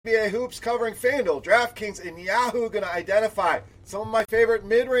NBA hoops covering FanDuel, DraftKings, and Yahoo going to identify some of my favorite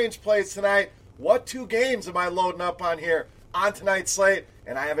mid-range plays tonight. What two games am I loading up on here on tonight's slate?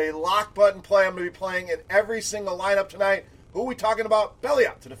 And I have a lock button play I'm going to be playing in every single lineup tonight. Who are we talking about? Belly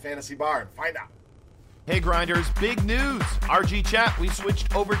up to the fantasy bar and find out. Hey Grinders, big news! RG Chat, we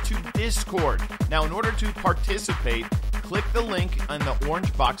switched over to Discord. Now in order to participate, click the link in the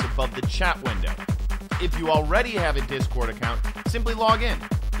orange box above the chat window. If you already have a Discord account, simply log in.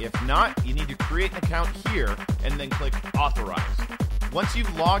 If not, you need to create an account here and then click Authorize. Once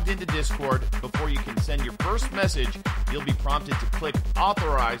you've logged into Discord, before you can send your first message, you'll be prompted to click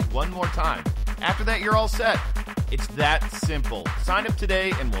Authorize one more time. After that, you're all set. It's that simple. Sign up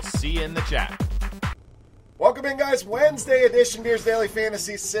today and we'll see you in the chat. Welcome in, guys. Wednesday edition Beers Daily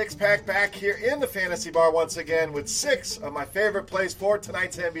Fantasy 6-pack back here in the Fantasy Bar once again with 6 of my favorite plays for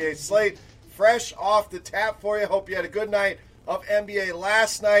tonight's NBA slate. Fresh off the tap for you. Hope you had a good night of NBA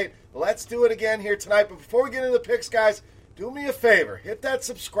last night. Let's do it again here tonight. But before we get into the picks, guys, do me a favor. Hit that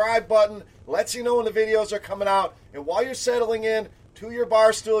subscribe button. Lets you know when the videos are coming out. And while you're settling in to your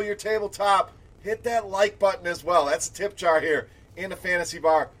bar stool, your tabletop, hit that like button as well. That's a tip jar here in the Fantasy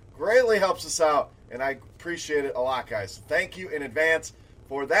Bar. Greatly helps us out, and I appreciate it a lot, guys. Thank you in advance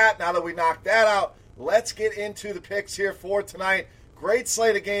for that. Now that we knocked that out, let's get into the picks here for tonight. Great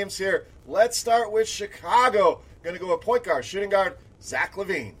slate of games here. Let's start with Chicago. Going to go with point guard, shooting guard, Zach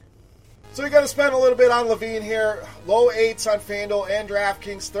LaVine. So you got to spend a little bit on LaVine here. Low 8s on FanDuel and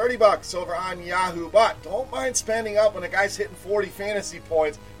DraftKings, $30 over on Yahoo. But don't mind spending up when a guy's hitting 40 fantasy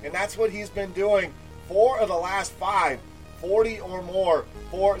points, and that's what he's been doing 4 of the last 5, 40 or more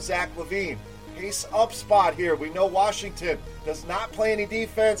for Zach LaVine. Pace up spot here. We know Washington does not play any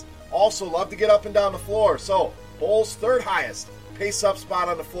defense. Also love to get up and down the floor. So Bulls third highest pace up spot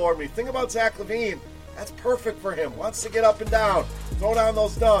on the floor. When you think about Zach LaVine, that's perfect for him. Wants to get up and down, throw down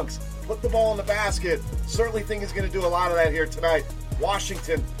those dunks, put the ball in the basket. Certainly think he's going to do a lot of that here tonight.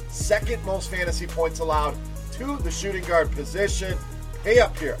 Washington, second most fantasy points allowed to the shooting guard position. Pay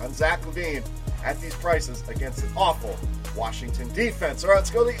up here on Zach LaVine at these prices against an awful Washington defense. All right,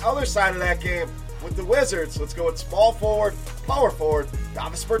 let's go to the other side of that game with the Wizards. Let's go with small forward, power forward,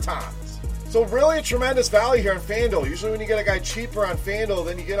 Davis Bertans. So really a tremendous value here on FanDuel. Usually when you get a guy cheaper on FanDuel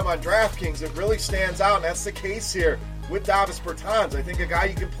than you get him on DraftKings, it really stands out, and that's the case here with Davis Bertans. I think a guy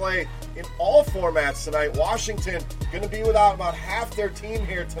you can play in all formats tonight. Washington going to be without about half their team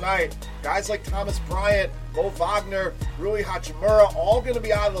here tonight. Guys like Thomas Bryant, Mo Wagner, Rui Hachimura, all going to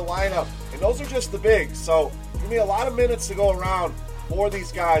be out of the lineup, and those are just the bigs. So give me a lot of minutes to go around for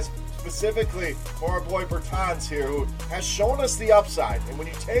these guys, specifically for our boy Bertans here, who has shown us the upside. And when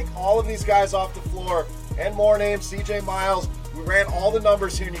you take all of these guys off the floor, and more names, CJ Miles, we ran all the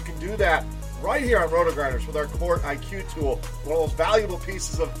numbers here, and you can do that right here on RotoGrinders with our Court IQ tool, one of those valuable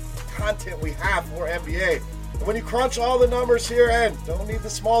pieces of content we have for NBA. And when you crunch all the numbers here, and don't need the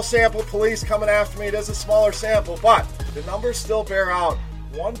small sample police coming after me, it is a smaller sample, but the numbers still bear out.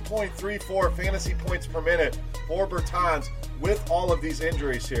 1.34 fantasy points per minute for Bertans with all of these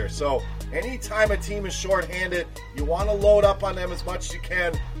injuries here. So anytime a team is shorthanded, you want to load up on them as much as you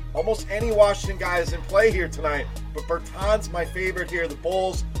can. Almost any Washington guy is in play here tonight, but Bertans, my favorite here. The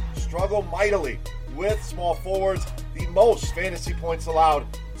Bulls struggle mightily with small forwards. The most fantasy points allowed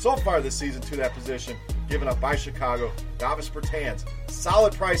so far this season to that position, given up by Chicago. Davis Bertans,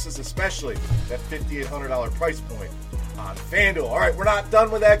 solid prices, especially that $5,800 price point on FanDuel. All right, we're not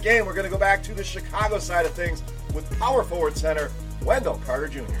done with that game. We're going to go back to the Chicago side of things with power forward center Wendell Carter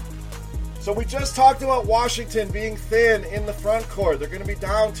Jr. So we just talked about Washington being thin in the front court. They're going to be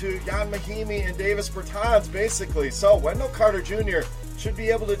down to Jan Mahimi and Davis Bertans, basically. So Wendell Carter Jr. should be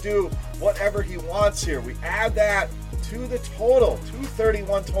able to do whatever he wants here. We add that to the total,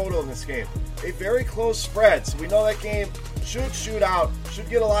 231 total in this game. A very close spread, so we know that game should shoot out, should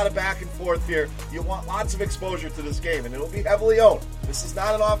get a lot of back and forth here. You want lots of exposure to this game, and it'll be heavily owned. This is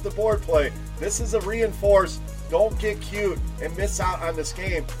not an off-the-board play. This is a reinforced, don't get cute and miss out on this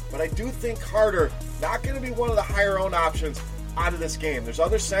game. But I do think Carter, not going to be one of the higher-owned options out of this game. There's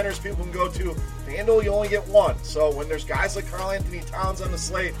other centers people can go to. FanDuel, you only get one. So when there's guys like Karl Anthony Towns on the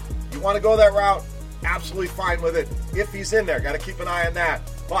slate, you want to go that route, absolutely fine with it if he's in there. Got to keep an eye on that.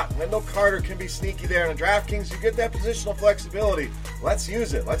 But Wendell Carter can be sneaky there. And in DraftKings, you get that positional flexibility. Let's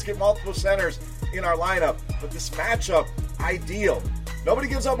use it. Let's get multiple centers in our lineup. But this matchup, ideal. Nobody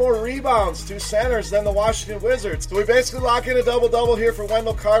gives up more rebounds to centers than the Washington Wizards. So we basically lock in a double-double here for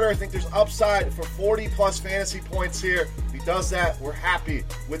Wendell Carter. I think there's upside for 40-plus fantasy points here. If he does that, we're happy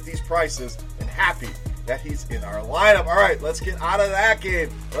with these prices and happy that he's in our lineup. All right, let's get out of that game.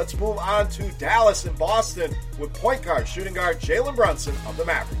 Let's move on to Dallas and Boston with point guard, shooting guard Jalen Brunson of the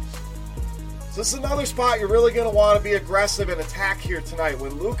Mavericks. So this is another spot you're really going to want to be aggressive and attack here tonight.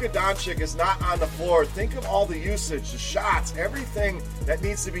 When Luka Doncic is not on the floor, think of all the usage, the shots, everything that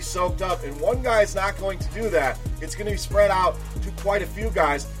needs to be soaked up. And one guy is not going to do that. It's going to be spread out to quite a few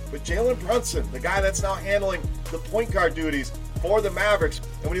guys. But Jalen Brunson, the guy that's now handling the point guard duties for the Mavericks.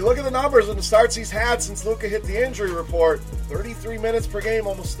 And when you look at the numbers and the starts he's had since Luka hit the injury report, 33 minutes per game,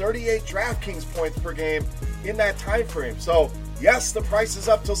 almost 38 DraftKings points per game in that time frame. So yes, the price is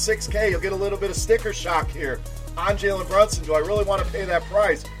up till $6K. You'll get a little bit of sticker shock here on Jalen Brunson. Do I really want to pay that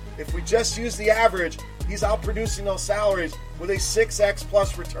price? If we just use the average, he's outproducing those salaries with a 6X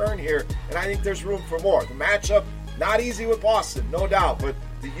plus return here, and I think there's room for more. The matchup, not easy with Boston, no doubt, but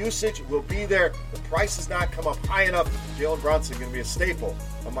the usage will be there. The price has not come up high enough. Jalen Brunson going to be a staple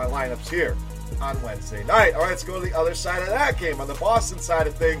of my lineups here on Wednesday night. All right, let's go to the other side of that game. On the Boston side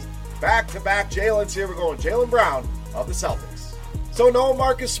of things, back-to-back Jalen's here. We're going Jaylen Brown of the Celtics. So no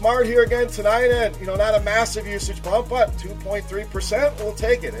Marcus Smart here again tonight, and not a massive usage bump, but 2.3%, we'll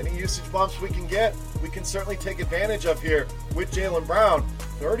take it. Any usage bumps we can get, we can certainly take advantage of here with Jaylen Brown.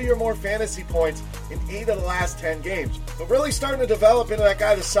 30 or more fantasy points in 8 of the last 10 games. So really starting to develop into that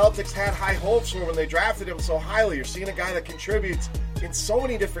guy the Celtics had high hopes for when they drafted him so highly. You're seeing a guy that contributes in so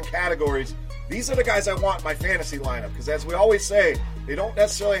many different categories. These are the guys I want in my fantasy lineup, because as we always say, they don't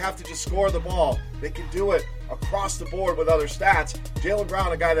necessarily have to just score the ball. They can do it across the board with other stats. Jaylen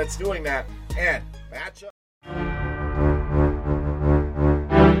Brown, a guy that's doing that, and matchup.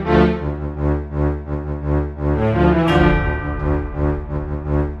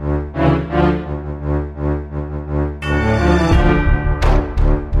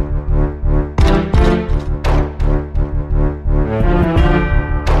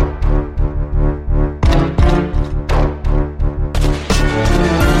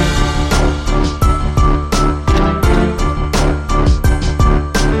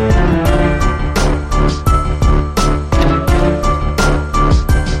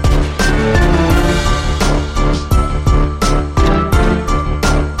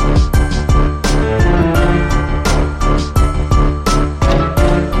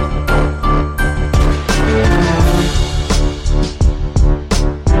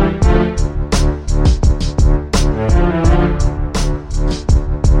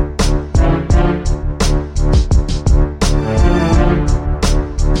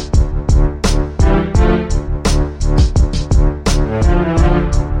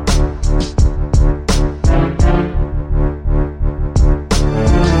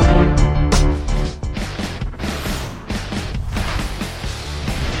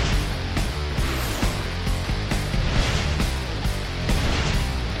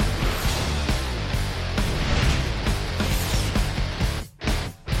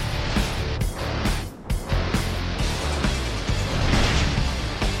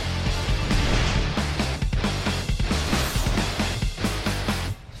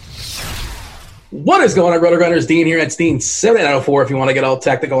 What is going on, RotoGrinders? Dean here at Steen7804 if you want to get all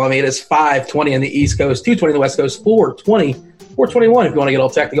technical. I mean, it is 5:20 on the East Coast, 2:20 on the West Coast, 4:21 if you want to get all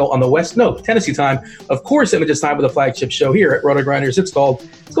technical on the West. No, Tennessee time. Of course, Images time with the flagship show here at RotoGrinders. It's called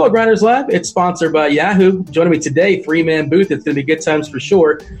GrindersLive. It's sponsored by Yahoo. Joining me today, three-man booth. It's going to be good times for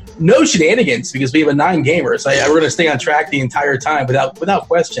sure. No shenanigans because we have a 9 gamers. We're going to stay on track the entire time without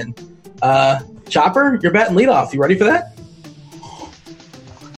question. Chopper, you're batting leadoff. You ready for that?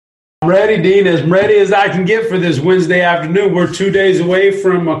 I'm ready, Dean, as ready as I can get for this Wednesday afternoon. We're 2 days away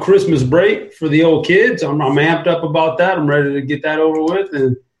from a Christmas break for the old kids. I'm amped up about that. I'm ready to get that over with.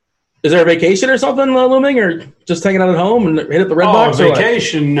 And is there a vacation or something looming, or just hanging out at home and hit up the Red Box?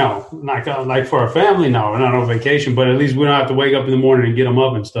 Vacation, no. Like for our family, no. Not on vacation, but at least we don't have to wake up in the morning and get them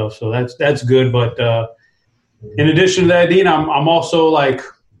up and stuff. So that's good. But in addition to that, Dean, I'm also like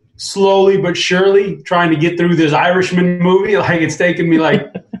slowly but surely trying to get through this Irishman movie. Like it's taken me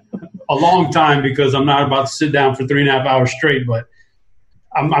like a long time because I'm not about to sit down for 3.5 hours straight, but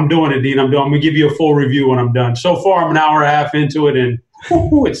I'm doing it, Dean. I'm going to give you a full review when I'm done. So far, I'm an hour and a half into it, and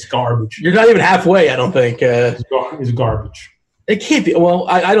it's garbage. You're not even halfway, I don't think. It's garbage. It can't be. Well,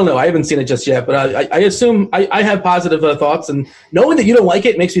 I don't know. I haven't seen it just yet, but I assume I have positive thoughts, and knowing that you don't like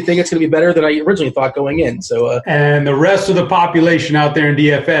it makes me think it's going to be better than I originally thought going in. So, and the rest of the population out there in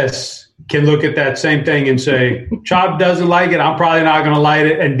DFS can look at that same thing and say, Chop doesn't like it, I'm probably not going to like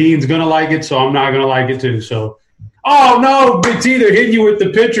it, and Dean's going to like it, so I'm not going to like it too. So, oh, no, Big T, they're hitting you with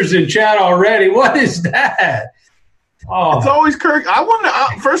the pictures in chat already. What is that? It's always Kirk.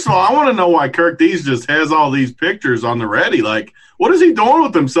 First of all, I want to know why Kirk Dees just has all these pictures on the ready. Like, what is he doing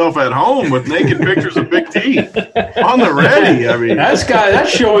with himself at home with naked pictures of Big T on the ready? I mean, that's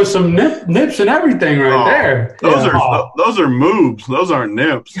showing some nips and everything there. Those are moobs. Those aren't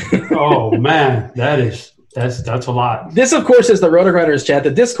nips. Oh man, that's a lot. This, of course, is the RotoGrinders chat, the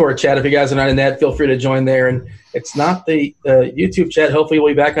Discord chat. If you guys are not in that, feel free to join there. And it's not the YouTube chat. Hopefully,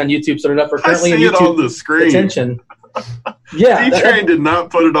 we'll be back on YouTube soon enough. We're currently I see in YouTube it on the screen. Attention. Yeah, D-Train did not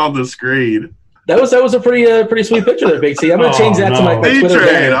put it on the screen. That was a pretty sweet picture there, Big T. I'm going to change that to my Twitter.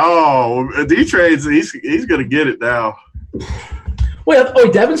 D-Train, D-Train's he's going to get it now. Wait,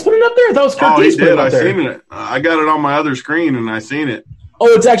 Devin's putting it up there? I thought it was Kirk Dees putting it up there. I seen it. I got it on my other screen, and I seen it. Oh,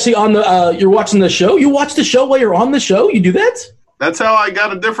 it's actually on the you're watching the show? You watch the show while you're on the show? You do that? That's how I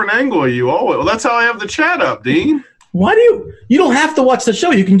got a different angle of you. Oh, well, that's how I have the chat up, Dean. Why do you don't have to watch the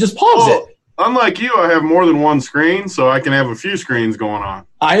show. You can just pause it. Unlike you, I have more than one screen, so I can have a few screens going on.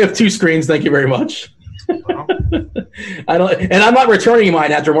 I have 2 screens, thank you very much. Well. And I'm not returning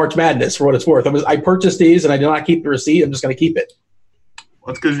mine after March Madness for what it's worth. I purchased these and I did not keep the receipt. I'm just going to keep it.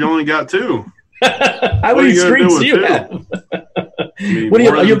 That's because you only got 2. How many screens do you have? What do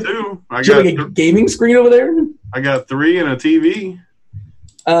you have? 2. Do you have a gaming screen over there? I got 3 and a TV.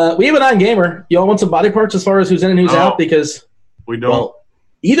 We have an on-gamer. Y'all want some body parts as far as who's in and who's out? Because we don't. Well,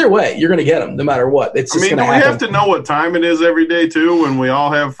 either way, you're going to get them no matter what. It's just going to happen. We have to know what time it is every day, too, when we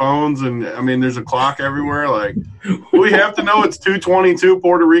all have phones. And, there's a clock everywhere. Like, we have to know it's 2:22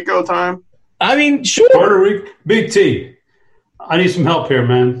 Puerto Rico time. Sure. Puerto Rico. Big T, I need some help here,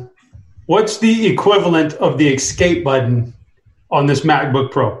 man. What's the equivalent of the escape button on this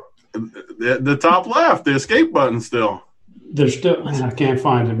MacBook Pro? The top left, the escape button still. There's still. I can't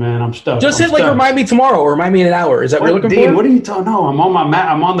find it, man. I'm stuck. Just hit remind me tomorrow or remind me in an hour. Is that what you're looking Dean, for? What are you talking? No, I'm on my Mac.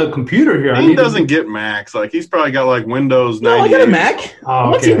 I'm on the computer here. He doesn't get Macs. Like he's probably got like Windows. No, I got a Mac.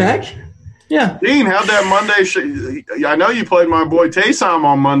 I'm on Team Mac. Yeah. Dean, how'd that Monday? I know you played my boy Taysom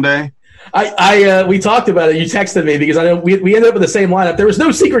on Monday. We talked about it. You texted me because I know we ended up with the same lineup. There was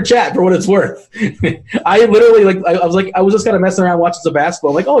no secret chat for what it's worth. I literally I was just kind of messing around watching some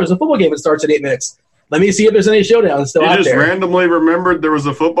basketball. I'm like, oh, there's a football game that starts in 8 minutes. Let me see if there's any showdown still out there. You just randomly remembered there was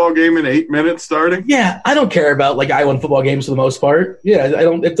a football game in 8 minutes starting? Yeah, I don't care about Iowa football games for the most part. Yeah, I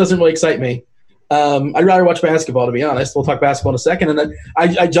don't. It doesn't really excite me. I'd rather watch basketball, to be honest. We'll talk basketball in a second. And then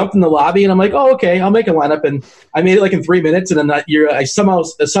I jumped in the lobby, and I'm like, oh, okay, I'll make a lineup. And I made it in 3 minutes, and then I somehow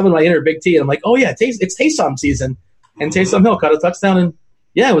summoned my inner Big T, and I'm like, oh, yeah, it's Taysom season. And Taysom Hill caught a touchdown, and,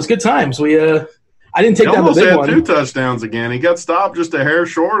 yeah, it was good times. I didn't take down the big one. He almost had 2 touchdowns again. He got stopped just a hair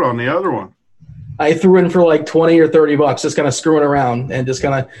short on the other one. I threw in for $20 or $30, just kind of screwing around and just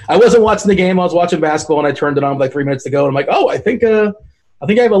kind of. I wasn't watching the game. I was watching basketball, and I turned it on with 3 minutes to go. And I'm like, oh, I think I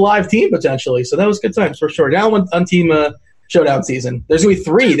have a live team potentially. So that was good times for sure. Now I'm on team showdown season. There's going to be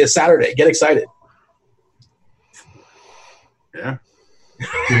 3 this Saturday. Get excited. Yeah.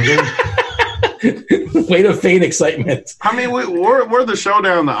 Way to feign excitement. We're the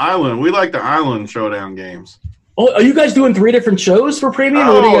showdown, the island. We like the island showdown games. Oh, are you guys doing 3 different shows for premium?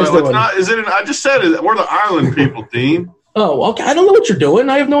 Or what are you guys doing? I just said it. We're the island people, Dean. Oh, okay. I don't know what you're doing.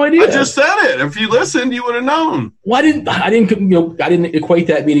 I have no idea. I just said it. If you listened, you would have known. Well, I didn't equate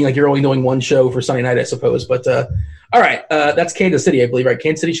that meaning like you're only doing 1 show for Sunday night, I suppose. But all right, that's Kansas City, I believe, right?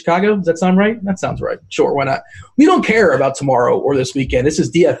 Kansas City, Chicago. Does that sound right? That sounds right. Sure, why not? We don't care about tomorrow or this weekend. This is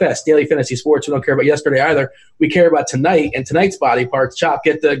DFS, Daily Fantasy Sports. We don't care about yesterday either. We care about tonight and tonight's body parts. Chop,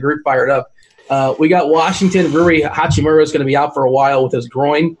 get the group fired up. We got Washington. Rui Hachimura is going to be out for a while with his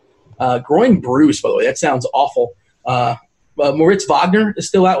groin bruise, by the way. That sounds awful. Moritz Wagner is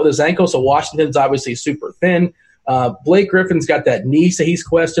still out with his ankle, so Washington's obviously super thin. Blake Griffin's got that knee, so he's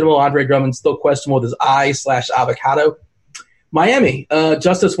questionable. Andre Drummond's still questionable with his eye/avocado. Miami,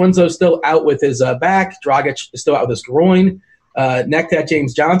 Justice Winslow's still out with his back. Dragic is still out with his groin. Nectat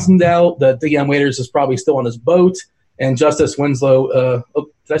James Johnson's out. The Deion Waiters is probably still on his boat. And Justice Winslow,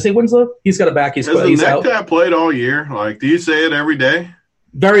 did I say Winslow? He's got a back. He's out. Has Nectat played all year? Do you say it every day?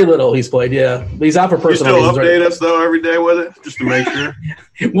 Very little he's played, yeah. He's out for personal reasons. You still update us, though, every day with it, just to make sure?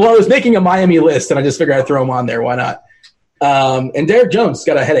 Well, I was making a Miami list, and I just figured I'd throw him on there. Why not? And Derek Jones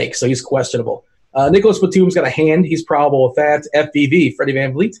got a headache, so he's questionable. Nicholas Batum's got a hand. He's probable with that. FVV, Freddie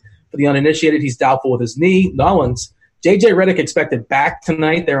VanVleet. For the uninitiated, he's doubtful with his knee. Nollins. J.J. Redick expected back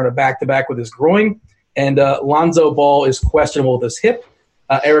tonight. They're on a back-to-back with his groin. And Lonzo Ball is questionable with his hip.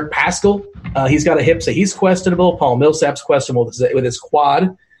 Eric Paschal, he's got a hip, so he's questionable. Paul Millsap's questionable with his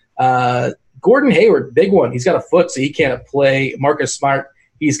quad. Gordon Hayward, big one. He's got a foot, so he can't play. Marcus Smart,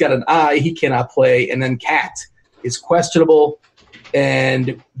 he's got an eye. He cannot play. And then Cat is questionable.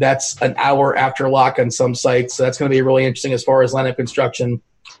 and that's an hour after lock on some sites. So that's going to be really interesting as far as lineup construction.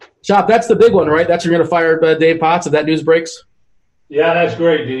 Chop, that's the big one, right? That's you're going to fire Dave Potts if that news breaks? Yeah, that's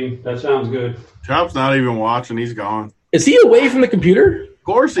great, Dean. That sounds good. Chop's not even watching. He's gone. Is he away from the computer? Of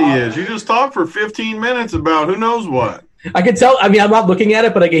course he is. You just talked for 15 minutes about who knows what. I can tell. I mean, I'm not looking at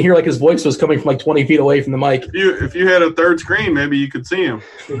it, but I can hear like his voice was coming from like 20 feet away from the mic. If you had a third screen, maybe you could see him.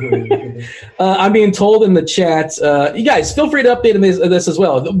 I'm being told in the chat, you guys feel free to update on this as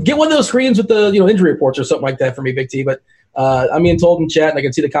well. Get one of those screens with the injury reports or something like that for me, Big T. But I'm being told in chat, and I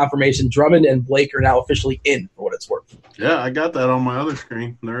can see the confirmation. Drummond and Blake are now officially in, for what it's worth. Yeah, I got that on my other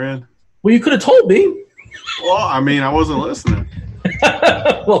screen. They're in. Well, you could have told me. Well, I mean, I wasn't listening.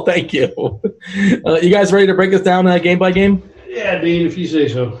 Well, thank you. You guys ready to break this down game by game? Yeah, Dean, if you say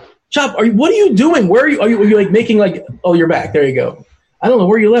so. Chop, what are you doing? Where are you? Are you like making like? Oh, you're back. There you go. I don't know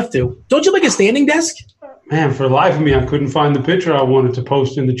where you left to. Don't you like a standing desk? Man, for the life of me, I couldn't find the picture I wanted to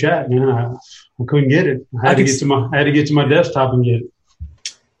post in the chat. Man, I couldn't get it. I had to get to my desktop and get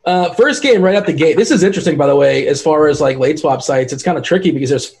it. First game right out the gate. This is interesting, by the way, as far as like late swap sites. It's kind of tricky because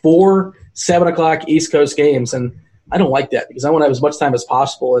there's 4 7:00 East Coast games, and I don't like that because I want to have as much time as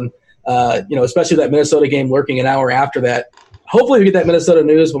possible. And especially that Minnesota game lurking an hour after that. Hopefully we get that Minnesota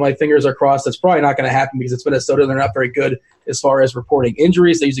news, but my fingers are crossed. That's probably not going to happen because it's Minnesota and they're not very good as far as reporting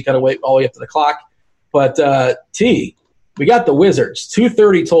injuries. They usually kind of wait all the way up to the clock. But, we got the Wizards,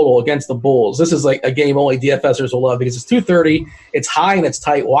 230 total against the Bulls. This is like a game only DFSers will love because it's 230. It's high and it's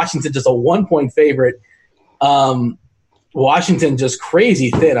tight. Washington just a 1-point favorite. Washington just crazy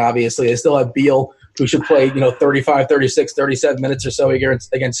thin, obviously. They still have Beal, who should play 35, 36, 37 minutes or so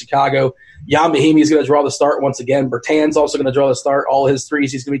against Chicago. Jan Mahimi is going to draw the start once again. Bertan's also going to draw the start. All his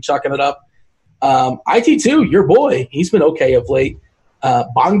threes, he's going to be chucking it up. IT2, your boy, he's been okay of late.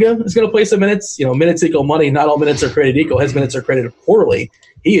 Bonga is going to play some minutes. Minutes equal money. Not all minutes are created equal. His minutes are created poorly.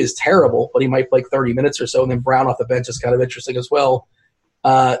 He is terrible, but he might play 30 minutes or so. And then Brown off the bench is kind of interesting as well.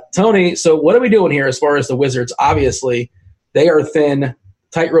 Tony, so what are we doing here as far as the Wizards? Obviously, they are thin,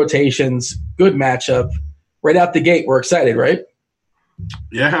 tight rotations, good matchup. Right out the gate, we're excited, right?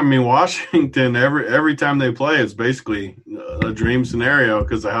 Yeah, I mean, Washington, every time they play, it's basically a dream scenario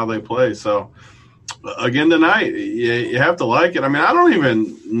because of how they play. So, again tonight, you have to like it. I mean, I don't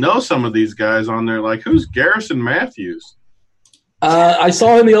even know some of these guys on there. Like, who's Garrison Matthews? I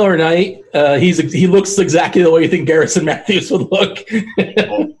saw him the other night. He looks exactly the way you think Garrison Matthews would look.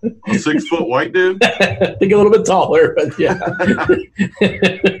 A 6-foot white dude? I think a little bit taller, but yeah.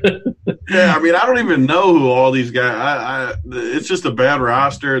 Yeah, I mean, I don't even know who all these guys. It's just a bad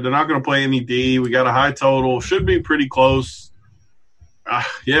roster. They're not going to play any D. We got a high total. Should be pretty close.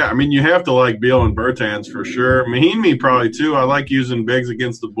 Yeah, I mean, you have to like Beal and Bertans for sure. Mahimi probably too. I like using bigs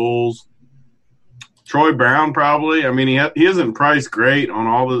against the Bulls. Troy Brown probably. I mean, he isn't priced great on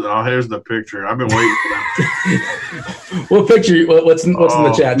all the. Oh, here's the picture. I've been waiting for that. What picture? What's in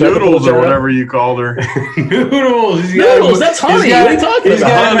the chat? Noodles or whatever you called her. Noodles. Noodles. That's Honey. What are you talking about? He's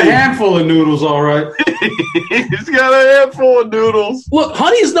got a handful of noodles, all right. He's got a handful of noodles. Look,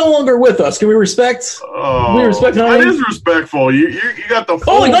 Honey's no longer with us. Can we respect? We respect Honey. That is respectful. You got the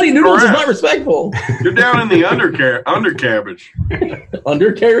full. Oh, Honey Noodles is not respectful. You're down in the undercarriage.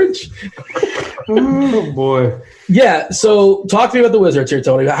 Undercarriage. Oh, boy. Yeah, so talk to me about the Wizards here,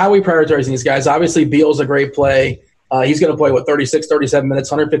 Tony. How are we prioritizing these guys? Obviously, Beal's a great play. He's going to play, 36, 37 minutes,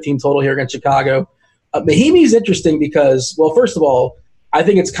 115 total here against Chicago. Mahimi's interesting because, well, first of all, I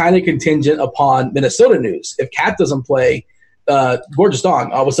think it's kind of contingent upon Minnesota news. If Cat doesn't play, Gorgeous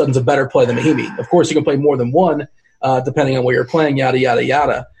Dong all of a sudden is a better play than Mahimi. Of course, you can play more than one, depending on where you're playing, yada, yada,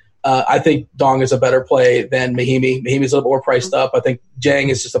 yada. I think Dong is a better play than Mahimi. Mahimi's a little more priced up. I think Jang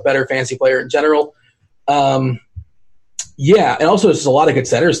is just a better fantasy player in general. Yeah, and also there's just a lot of good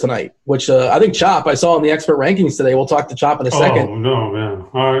centers tonight, which I think Chop, I saw in the expert rankings today. We'll talk to Chop in a second. Oh, no, man.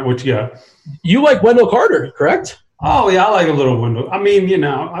 All right, what you got? You like Wendell Carter, correct? Oh, yeah, I like a little Wendell. I mean,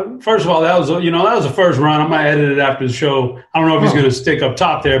 first of all, that was the first run. I might edit it after the show. I don't know if he's going to stick up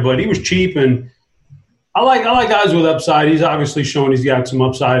top there, but he was cheap, and I like guys with upside. He's obviously shown he's got some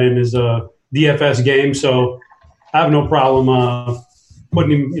upside in his DFS game, so I have no problem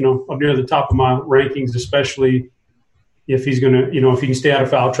putting him, up near the top of my rankings, especially if he's going to, if he can stay out of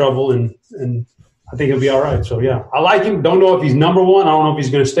foul trouble, and I think he'll be all right. So, yeah, I like him. Don't know if he's number one. I don't know if he's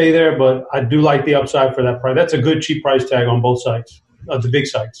going to stay there, but I do like the upside for that price. That's a good cheap price tag on both sides, the big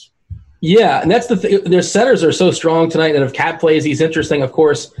sites. Yeah, and that's the thing. Their setters are so strong tonight, and if Cat plays, he's interesting, of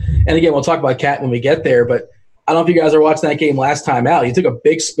course. And, again, we'll talk about Cat when we get there, but I don't know if you guys are watching that game last time out. He took a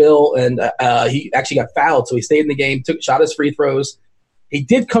big spill, and he actually got fouled, so he stayed in the game, shot his free throws. He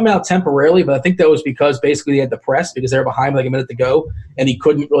did come out temporarily, but I think that was because basically he had the press because they were behind like a minute to go, and he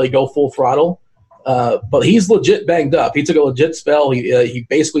couldn't really go full throttle. But he's legit banged up. He took a legit spell. He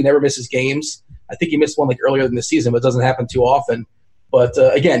basically never misses games. I think he missed one like earlier in the season, but it doesn't happen too often. But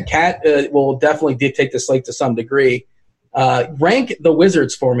again, Cat will definitely dictate the slate to some degree. Rank the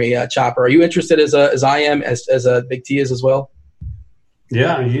Wizards for me, Chopper. Are you interested as I am, as Big T is as well?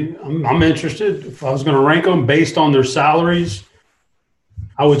 Yeah, I'm interested. If I was going to rank them based on their salaries,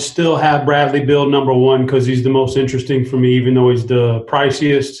 I would still have Bradley Beal number one because he's the most interesting for me, even though he's the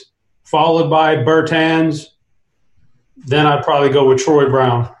priciest, followed by Bertans. Then I'd probably go with Troy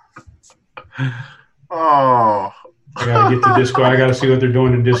Brown. Oh. I got to get to Discord. I got to see what they're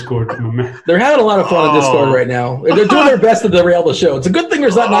doing in Discord. They're having a lot of fun on Discord right now. They're doing their best to derail the show. It's a good thing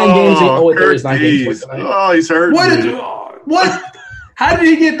there's not 9 games. Oh, wait, there is 9 games. Oh, he's hurt. What? How did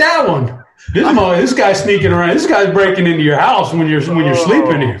he get that one? This guy's sneaking around. This guy's breaking into your house when you're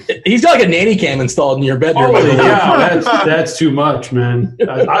sleeping here. He's got like a nanny cam installed in your bedroom. Holy cow, that's too much, man.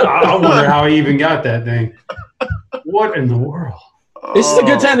 I wonder how he even got that thing. What in the world? This is a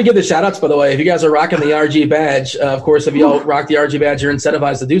good time to give the shout-outs, by the way. If you guys are rocking the RG badge, of course, if you all rock the RG badge, you're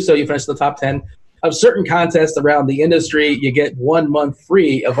incentivized to do so. You finish the top 10 of certain contests around the industry. You get 1 month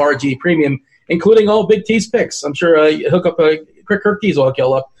free of RG Premium, including all Big T's picks. I'm sure you hook up Kirk T's will hook you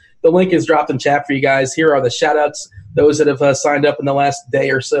all up. The link is dropped in chat for you guys. Here are the shout-outs, those that have signed up in the last day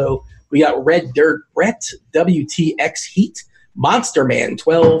or so. We got Red Dirt, Brett, WTX Heat, Monster Man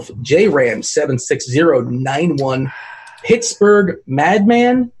 12, J-Ram 76091, Pittsburgh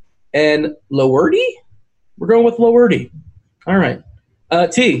Madman, and Lowerty? We're going with Lowerty. All right.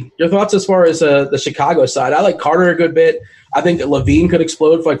 T, your thoughts as far as the Chicago side? I like Carter a good bit. I think that Levine could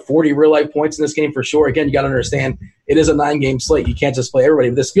explode for like 40 real-life points in this game for sure. Again, you got to understand, it is a 9-game slate. You can't just play everybody.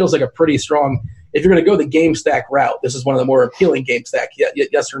 But this feels like a pretty strong – if you're going to go the game stack route, this is one of the more appealing game stack.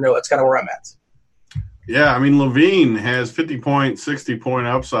 Yes or no? That's kind of where I'm at. Yeah, I mean, Levine has 50-point, 60-point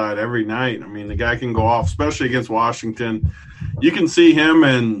upside every night. I mean, the guy can go off, especially against Washington. You can see him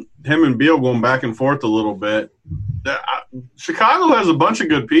and Beal going back and forth a little bit. Chicago has a bunch of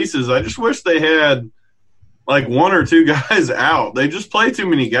good pieces. I just wish they had like 1 or 2 guys out. They just play too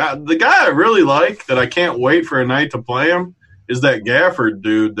many guys. The guy I really like that I can't wait for a night to play him is that Gafford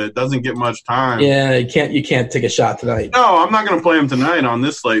dude that doesn't get much time. Yeah, you can't take a shot tonight. No, I'm not going to play him tonight on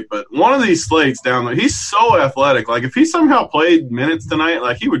this slate, but one of these slates down there, he's so athletic. Like, if he somehow played minutes tonight,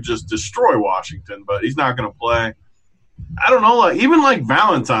 like, he would just destroy Washington, but he's not going to play. I don't know, like, even like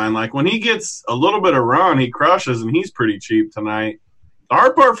Valentine, like, when he gets a little bit of run, he crushes, and he's pretty cheap tonight. The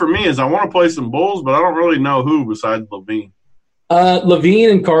hard part for me is I want to play some Bulls, but I don't really know who besides Levine. Levine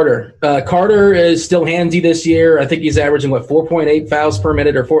and Carter. Carter is still handsy this year. I think he's averaging, 4.8 fouls per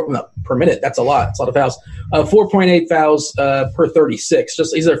minute per minute. That's a lot. It's a lot of fouls. 4.8 fouls per 36.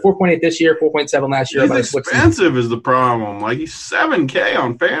 He's at 4.8 this year, 4.7 last year. He's expensive is the problem. Like, he's $7K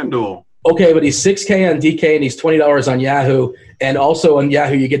on FanDuel. Okay, but he's $6K on DK and he's $20 on Yahoo. And also on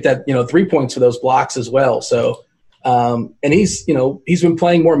Yahoo, you get that 3 points for those blocks as well. So, and he's been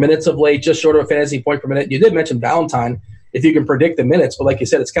playing more minutes of late, just short of a fantasy point per minute. You did mention Valentine. If you can predict the minutes, but like you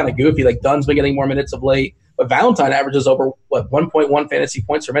said, it's kind of goofy. Like, Dunn's been getting more minutes of late, but Valentine averages over 1.1 fantasy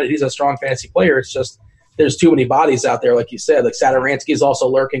points per minute. He's a strong fantasy player. It's just there's too many bodies out there, like you said. Like, Satoransky is also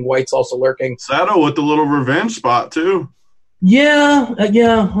lurking. White's also lurking. Sato with the little revenge spot too. Yeah.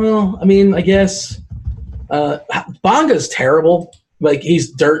 Well, I mean, I guess Bonga's terrible. Like,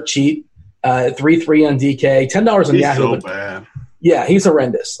 he's dirt cheap. 3.3 on DK, $10 on Yahoo. He's so bad. Yeah, he's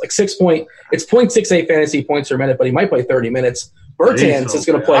horrendous. Like, it's 0.68 fantasy points per minute, but he might play 30 minutes. Bertans is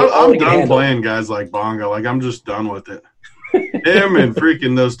going to play. I'm done playing guys like Bonga. Like, I'm just done with it. Him and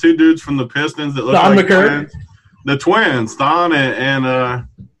freaking those 2 dudes from the Pistons that look Don like McCurry. twins. The twins, Don and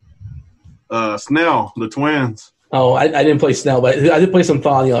Snell, the twins. Oh, I didn't play Snell, but I did play some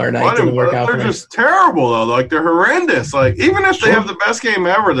Thon the other night. It didn't work out for me. They're just terrible, though. Like, they're horrendous. Like, even if they have the best game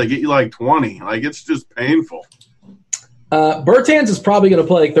ever, they get you like 20. Like, it's just painful. Bertans is probably going to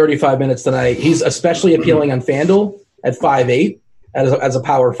play like 35 minutes tonight. He's especially appealing on FanDuel at 5'8" as a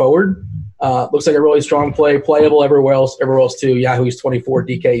power forward. Looks like a really strong play, playable everywhere else too. Yahoo, he's 24,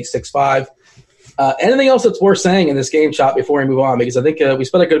 DK, he's 6'5". Anything else that's worth saying in this game, Chop, before we move on? Because I think we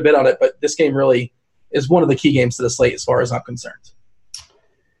spent a good bit on it, but this game really is one of the key games to the slate as far as I'm concerned.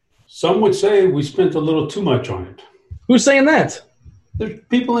 Some would say we spent a little too much on it. Who's saying that? There's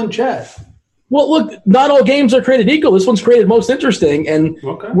people in chat. Well, look, not all games are created equal. This one's created most interesting, and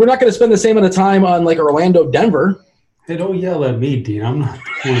we're not going to spend the same amount of time on, like, Orlando-Denver. Hey, don't yell at me, Dean. I'm not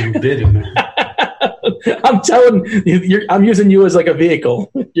the one who did it, man. I'm using you as like a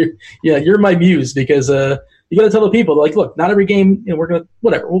vehicle. You're my muse because You got to tell the people, like, look, not every game, we're going to,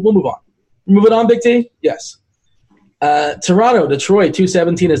 whatever, we'll move on. Moving on, Big T? Yes. Toronto, Detroit,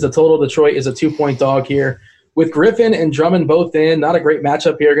 217 is the total. Detroit is a 2-point dog here. With Griffin and Drummond both in, not a great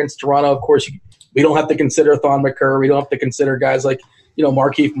matchup here against Toronto. Of course, we don't have to consider Thon McCurr. We don't have to consider guys like,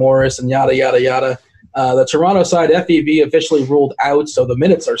 Markieff Morris and yada, yada, yada. The Toronto side, FEV officially ruled out, so the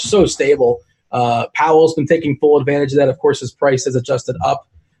minutes are so stable. Powell's been taking full advantage of that. Of course, his price has adjusted up.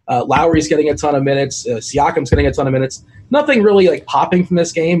 Lowry's getting a ton of minutes. Siakam's getting a ton of minutes. Nothing really like popping from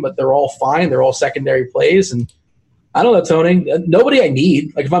this game, but they're all fine. They're all secondary plays. And I don't know, Tony. Nobody I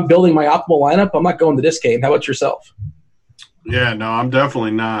need. Like if I'm building my optimal lineup, I'm not going to this game. How about yourself? Yeah, no, I'm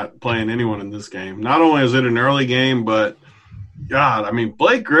definitely not playing anyone in this game. Not only is it an early game, but God, I mean,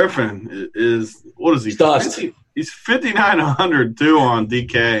 Blake Griffin is what is he? Dust. He's 5,900 too on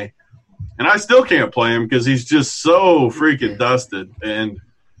DK, and I still can't play him because he's just so freaking dusted. And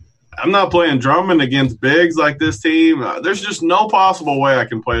I'm not playing Drummond against bigs like this team. There's just no possible way I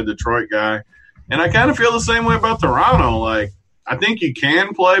can play a Detroit guy. And I kind of feel the same way about Toronto. Like, I think you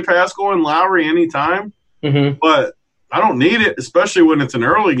can play Pascal and Lowry anytime, but I don't need it, especially when it's an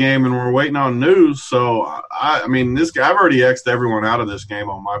early game and we're waiting on news. So, I mean, this guy, I've already X'd everyone out of this game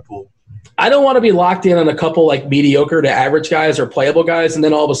on my pool. I don't want to be locked in on a couple like mediocre to average guys or playable guys, and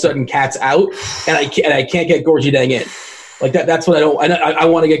then all of a sudden Cat's out, and I can't get Gorgie Dang in. Like that. That's what I don't. I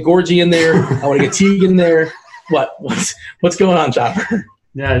want to get Gorgie in there. I want to get Teague in there. What's going on, Chopper?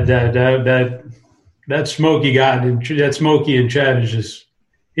 Yeah, that Smokey guy, that Smokey in chat is just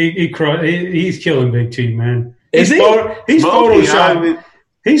he's killing Big T, man. He's photoshopping.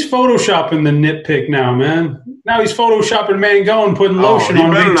 He's photoshopping the nitpick now, man. Now he's photoshopping Mangone putting lotion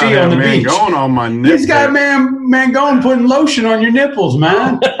on Big T on the beach. Mangone on my nitpick. He's got Mangone putting lotion on your nipples,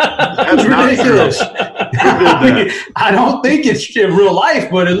 man. That's ridiculous. I don't think it's in real life,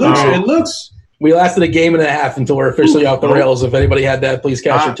 but it looks. We lasted a game and a half until we're officially off the rails. If anybody had that, please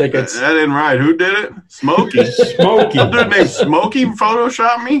cash your tickets. That ain't right. Who did it? Smokey. Smokey. Some dude named Smokey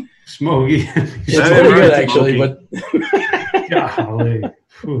Photoshop me? Smokey. It's pretty good, actually. But golly.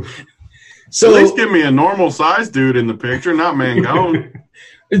 So, at least give me a normal size dude in the picture, not Mangone.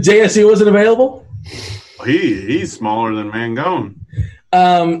 JSU wasn't available? He's smaller than Mangone.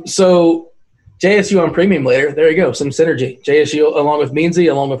 So JSU on premium later. There you go. Some synergy. JSU along with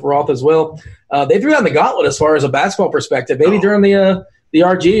Meansy, along with Roth as well. They threw down the gauntlet as far as a basketball perspective. Maybe during the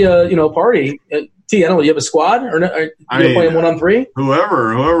RG party. T, I don't know. Do you have a squad or are you playing 1-on-3?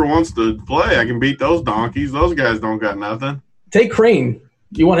 Whoever wants to play, I can beat those donkeys. Those guys don't got nothing. Take Crane.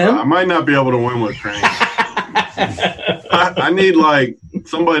 You want him? I might not be able to win with Crane. I need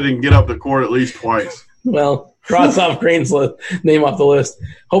somebody that can get up the court at least twice. Well, cross off Crane's name off the list.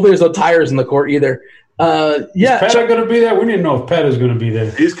 Hopefully there's no tires in the court either. Is Petta going to be there? We didn't know if Petta's going to be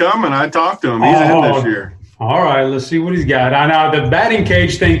there. He's coming. I talked to him. He's in this year. All right, let's see what he's got. I know the batting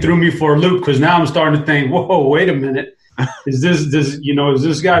cage thing threw me for a loop because now I'm starting to think, whoa, wait a minute. Is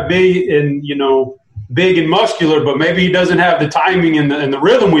this guy big and muscular, but maybe he doesn't have the timing and the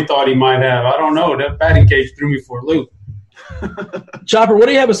rhythm we thought he might have. I don't know. That batting cage threw me for a loop. Chopper, what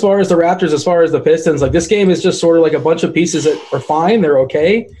do you have as far as the Raptors, as far as the Pistons? Like this game is just sort of like a bunch of pieces that are fine, they're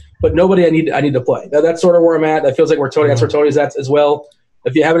okay, but nobody I need to play. That's sort of where I'm at. That feels like that's where Tony's at as well.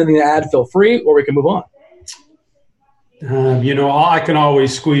 If you have anything to add, feel free, or we can move on. I can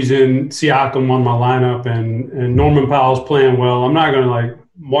always squeeze in Siakam on my lineup, and Norman Powell's playing well. I'm not going to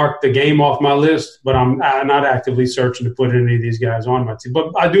mark the game off my list, but I'm not actively searching to put any of these guys on my team.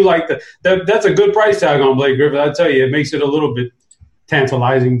 But I do like that's a good price tag on Blake Griffin. I tell you, it makes it a little bit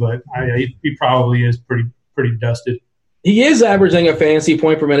tantalizing, but he probably is pretty dusted. He is averaging a fantasy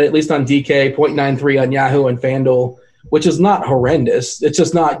point per minute, at least on DK, 0.93 on Yahoo and FanDuel, which is not horrendous. It's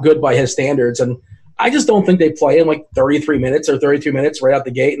just not good by his standards. And I just don't think they play him 33 minutes or 32 minutes right out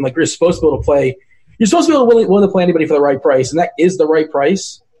the gate. And you're supposed to be able to play. You're supposed to be willing to play anybody for the right price, and that is the right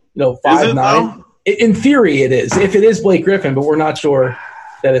price. 5.9. In theory, it is. If it is Blake Griffin, but we're not sure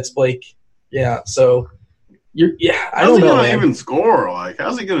that it's Blake. Yeah. So, I don't know. How's he going to even score?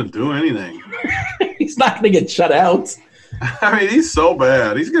 How's he going to do anything? He's not going to get shut out. I mean, he's so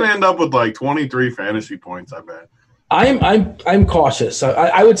bad. He's going to end up with 23 fantasy points. I bet. I'm cautious.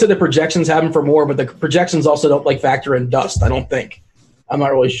 I would say the projections have him for more, but the projections also don't factor in dust. I don't think. I'm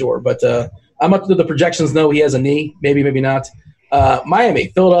not really sure, but I'm up to the projections. No, he has a knee. Maybe not. Miami,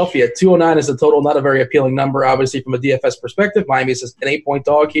 Philadelphia, 209 is the total. Not a very appealing number, obviously, from a DFS perspective. Miami is an 8-point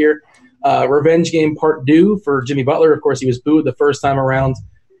dog here. Revenge game part due for Jimmy Butler. Of course, he was booed the first time around.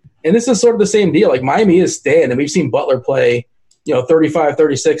 And this is sort of the same deal. Miami is staying, and we've seen Butler play, 35,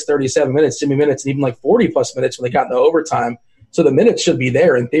 36, 37 minutes, Jimmy minutes, and even 40-plus minutes when they got into overtime. So the minutes should be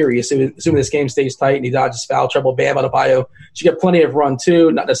there in theory, assuming this game stays tight and he dodges foul trouble. Bam Adebayo should get plenty of run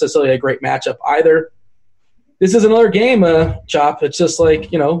too. Not necessarily a great matchup either. This is another game, Chop. It's just like,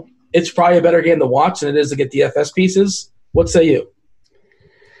 it's probably a better game to watch than it is to get DFS pieces. What say you?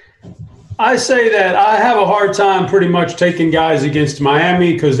 I say that I have a hard time pretty much taking guys against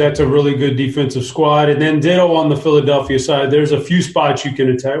Miami because that's a really good defensive squad. And then ditto on the Philadelphia side, there's a few spots you can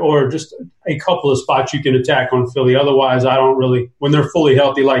attack, or just a couple of spots you can attack on Philly. Otherwise, I don't really – when they're fully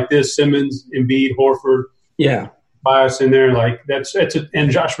healthy like this, Simmons, Embiid, Horford, bias in there, like and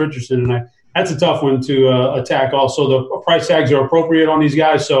Josh Richardson, and that's a tough one to attack also. The price tags are appropriate on these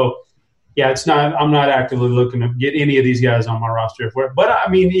guys, so – yeah, it's not. I'm not actively looking to get any of these guys on my roster. But I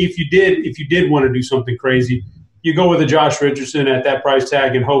mean, if you did want to do something crazy, you go with a Josh Richardson at that price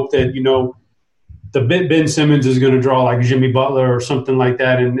tag and hope that the Ben Simmons is going to draw like Jimmy Butler or something like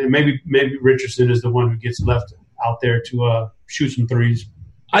that, and maybe Richardson is the one who gets left out there to shoot some threes.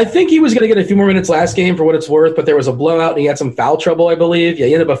 I think he was going to get a few more minutes last game for what it's worth, but there was a blowout and he had some foul trouble, I believe. Yeah,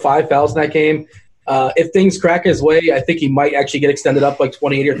 he ended up with 5 fouls in that game. If things crack his way, I think he might actually get extended up like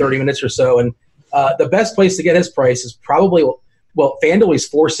 28 or 30 minutes or so. And the best place to get his price is probably, FanDuel is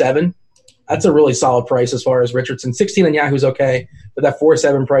 4.7. That's a really solid price as far as Richardson. 16 on Yahoo's okay, but that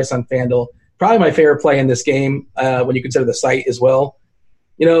 4.7 price on FanDuel, probably my favorite play in this game when you consider the site as well.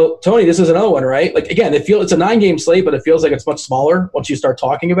 Tony, this is another one, right? Like, again, it's a 9-game slate, but it feels like it's much smaller once you start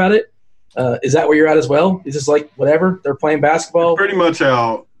talking about it. Is that where you're at as well? Is this like whatever? They're playing basketball? Pretty much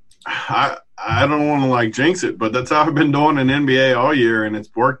how I don't want to jinx it, but that's how I've been doing in NBA all year, and it's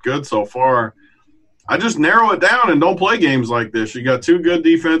worked good so far. I just narrow it down and don't play games like this. You got 2 good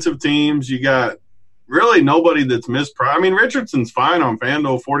defensive teams. You got really nobody that's mispriced. I mean, Richardson's fine on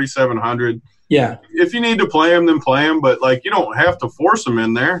FanDuel, 4,700. Yeah. If you need to play him, then play him, but you don't have to force him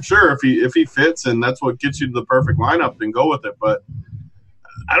in there. Sure, if he fits and that's what gets you to the perfect lineup, then go with it. But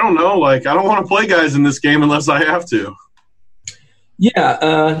I don't know. I don't want to play guys in this game unless I have to. Yeah,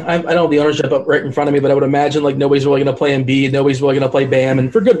 I don't have the ownership up right in front of me, but I would imagine nobody's really going to play Embiid, nobody's really going to play Bam,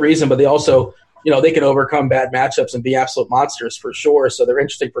 and for good reason. But they also, they can overcome bad matchups and be absolute monsters for sure. So they're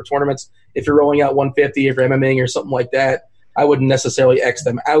interesting for tournaments. If you're rolling out 150, if you're MMAing or something like that, I wouldn't necessarily X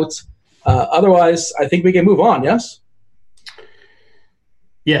them out. Otherwise, I think we can move on. Yes.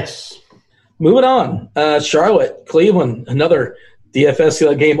 Yes. Moving on. Charlotte, Cleveland, another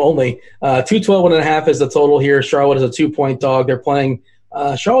DFS game only. 212.5 is the total here. Charlotte is a 2-point dog. They're playing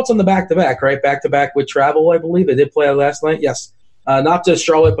Charlotte's on the back-to-back, right? Back-to-back with travel, I believe. They did play last night. Yes. Not just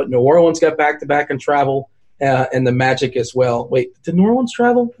Charlotte, but New Orleans got back-to-back and travel, and the Magic as well. Wait, did New Orleans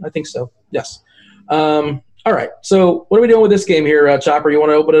travel? I think so. Yes. All right. So what are we doing with this game here, Chopper? You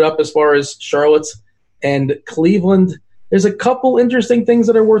want to open it up as far as Charlotte and Cleveland? There's a couple interesting things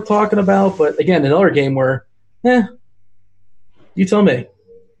that are worth talking about, but again, another game where, you tell me.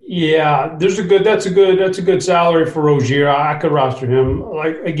 Yeah, that's a good salary for Rozier. I could roster him.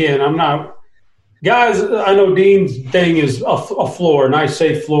 Again, I'm not – guys, I know Dean's thing is a floor, a nice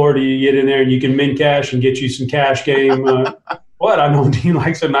safe floor to get in there and you can min cash and get you some cash game. I know Dean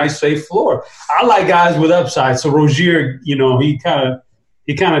likes a nice safe floor. I like guys with upside. So Rozier, he kind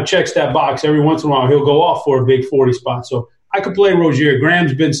of checks that box. Every once in a while he'll go off for a big 40 spot. So I could play Rozier.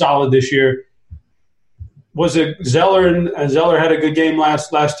 Graham's been solid this year. Was it Zeller? And Zeller had a good game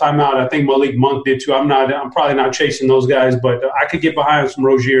last time out. I think Malik Monk did too. I'm probably not chasing those guys, but I could get behind some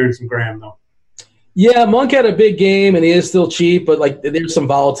Rozier and some Graham though. Yeah, Monk had a big game, and he is still cheap, but there's some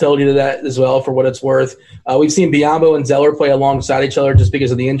volatility to that as well for what it's worth. We've seen Biyombo and Zeller play alongside each other just because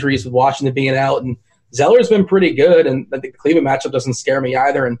of the injuries with Washington being out, and Zeller's been pretty good, and I think the Cleveland matchup doesn't scare me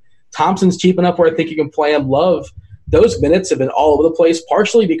either. And Thompson's cheap enough where I think you can play him. Love, those minutes have been all over the place,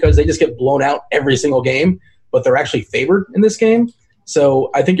 partially because they just get blown out every single game, but they're actually favored in this game.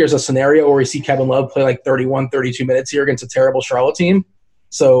 So I think there's a scenario where we see Kevin Love play 31, 32 minutes here against a terrible Charlotte team.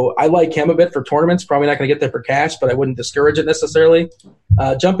 So I like him a bit for tournaments. Probably not going to get there for cash, but I wouldn't discourage it necessarily.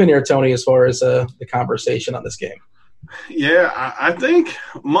 Jump in here, Tony, as far as the conversation on this game. Yeah, I think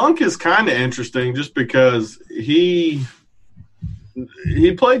Monk is kind of interesting just because he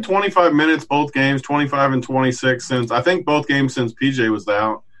played 25 minutes both games, 25 and 26 since both games since PJ was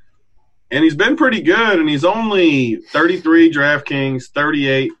out. And he's been pretty good, and he's only 33 DraftKings,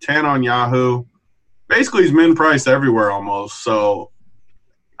 38, 10 on Yahoo. Basically, he's min priced everywhere almost. So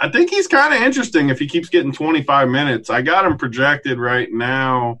I think he's kind of interesting if he keeps getting 25 minutes. I got him projected right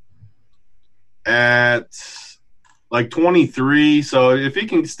now at 23. So if he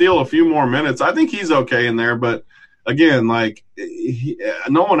can steal a few more minutes, I think he's okay in there. But again,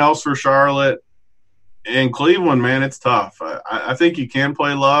 no one else for Charlotte. And Cleveland, man, it's tough. I think you can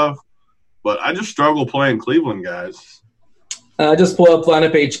play Love, but I just struggle playing Cleveland guys. Just pull up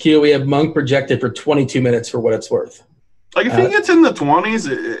lineup HQ. We have Monk projected for 22 minutes for what it's worth. Like, if he gets in the 20s,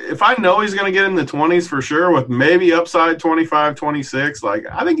 if I know he's going to get in the 20s for sure with maybe upside 25, 26, like,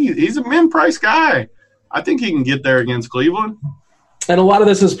 I think he's a min-price guy. I think he can get there against Cleveland. And a lot of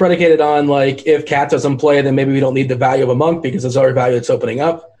this is predicated on, like, if Cat doesn't play, then maybe we don't need the value of a Monk because there's other value that's opening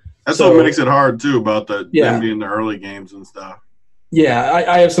up. That's what makes it hard, too, about them being the early games and stuff. Yeah,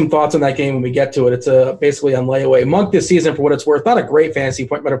 I have some thoughts on that game when we get to it. It's basically on layaway. Monk this season, for what it's worth, not a great fantasy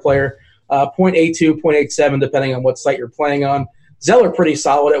point better player. 0.82, 0.87, depending on what site you're playing on. Zeller pretty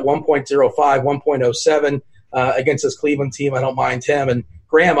solid at 1.05, 1.07 against this Cleveland team. I don't mind him. And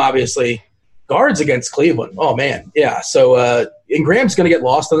Graham, obviously, guards against Cleveland. Oh, man. Yeah, so and Graham's going to get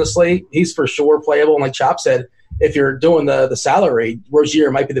lost on the slate. He's for sure playable. And like Chop said, if you're doing the salary,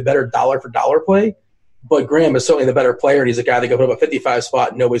 Rozier might be the better dollar-for-dollar play. But Graham is certainly the better player, and he's a guy that can put up a 55 spot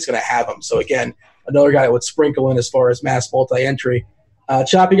and nobody's going to have him. So, again, another guy that would sprinkle in as far as mass multi-entry.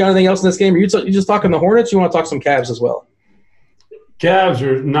 Chop, you got anything else in this game? Are you just talking the Hornets? Or you want to talk some Cavs as well? Cavs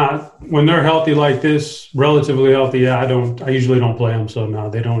are not, when they're healthy like this, relatively healthy. Yeah, I usually don't play them, so no,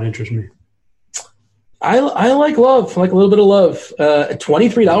 they don't interest me. I like Love. I like a little bit of Love.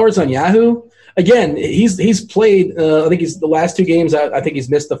 $23 on Yahoo. Again, he's played. I think he's the last two games. I think he's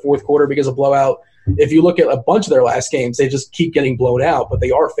missed the fourth quarter because of blowout. If you look at a bunch of their last games, they just keep getting blown out. But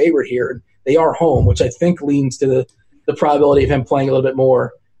they are favored here. They are home, which I think leans to the probability of him playing a little bit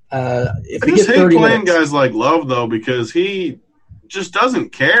more. If I just hate playing guys like Love, though, because he just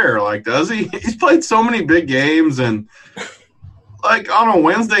doesn't care, like, does he? He's played so many big games, and, like, on a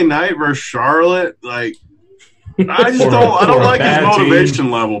Wednesday night versus Charlotte, like, I don't like his motivation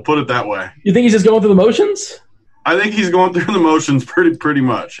level, put it that way. You think he's just going through the motions? I think he's going through the motions pretty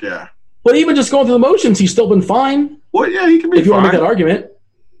much, yeah. But even just going through the motions, he's still been fine. Well, yeah, he can be fine. If you want to make that argument.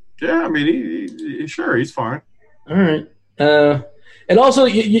 Yeah, I mean, sure, he's fine. All right. And also,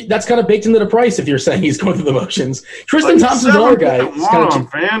 that's kind of baked into the price if you're saying he's going through the motions. Tristan Thompson's another guy. He's on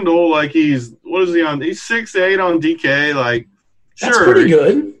FanDuel, like what is he on? He's 6'8" on DK. Like, that's pretty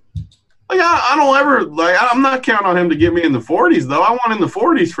good. Like, I don't ever, like, I'm not counting on him to get me in the 40s, though. I want in the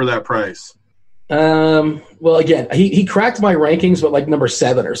 40s for that price. Well, again, he cracked my rankings, but like number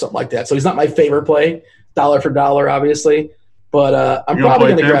 7 or something like that. So he's not my favorite play, dollar for dollar, obviously. But I'm probably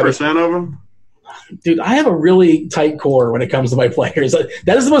going to grab 10% of him. Dude, I have a really tight core when it comes to my players.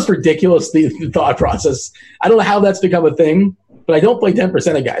 That is the most ridiculous thought process. I don't know how that's become a thing, but I don't play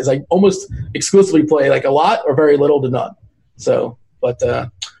 10% of guys. I almost exclusively play like a lot or very little to none. So, but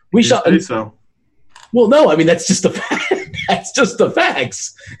we shot. So. Well, no, I mean that's just the fact. That's just the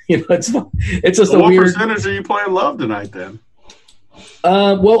facts. You know, it's just what weird. What percentage are you playing Love tonight then?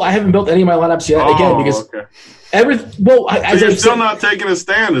 Well, I haven't built any of my lineups yet. Again, because you're still not taking a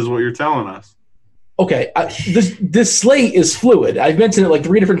stand, is what you're telling us. Okay, this slate is fluid. I've mentioned it like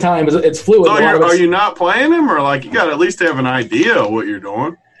 3 different times. It's fluid. So are you not playing him, or like you got to at least have an idea of what you're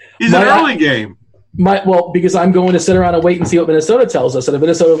doing? He's an early game. Because I'm going to sit around and wait and see what Minnesota tells us. And if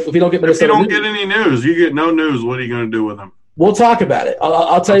we don't get Minnesota, if you don't get any news, you get no news. What are you going to do with him? We'll talk about it.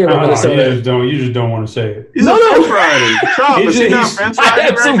 I'll tell you about Minnesota. You just don't want to say it. He's a fence rider. Is he not fence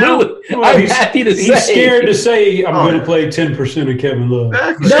riding right now? I'm happy to say. He's scared to say I'm going to play 10% of Kevin Love.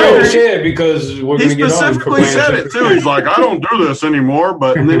 Exactly. No, yeah, because we're going to get on. He specifically said it too. He's like, I don't do this anymore,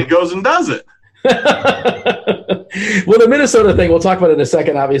 and then he goes and does it. Well, the Minnesota thing, we'll talk about it in a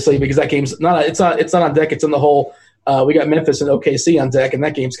second, obviously, because that game's not on deck. It's in the hole. We got Memphis and OKC on deck, and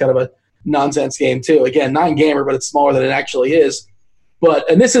that game's kind of a nonsense game too. Again, 9-gamer, but it's smaller than it actually is.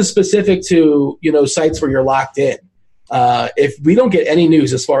 And this is specific to sites where you're locked in. If we don't get any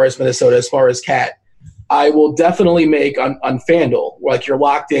news as far as Minnesota, as far as Cat, I will definitely make on FanDuel, like you're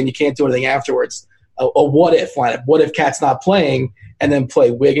locked in, you can't do anything afterwards. A what if lineup? What if Cat's not playing, and then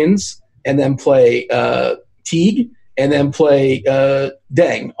play Wiggins, and then play Teague, and then play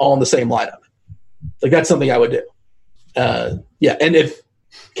Deng, all in the same lineup. Like that's something I would do. Yeah, and if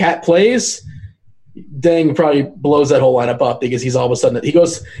Cat plays, Deng probably blows that whole lineup up because he's all of a sudden he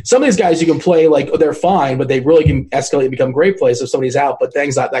goes. Some of these guys you can play like they're fine, but they really can escalate and become great plays if somebody's out. But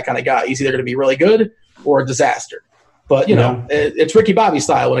Deng's not that kind of guy. He's either going to be really good or a disaster. But it's Ricky Bobby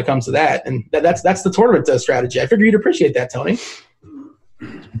style when it comes to that, and that's the tournament strategy. I figure you'd appreciate that, Tony.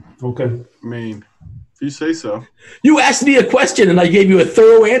 Okay, I mean, if you say so. You asked me a question and I gave you a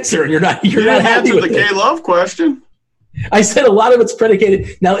thorough answer, and you're not happy with the K-Love question. I said a lot of it's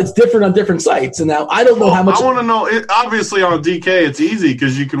predicated. Now it's different on different sites, and now I don't know how much. I want to know. Obviously, on DK, it's easy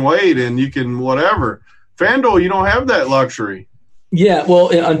because you can wait and you can whatever. FanDuel, you don't have that luxury. Yeah, well,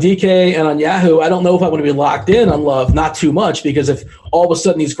 on DK and on Yahoo, I don't know if I want to be locked in on Love. Not too much, because if all of a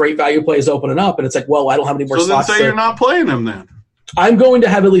sudden these great value plays opening up and it's like, well, I don't have any more slots. So then say you're not playing him then. I'm going to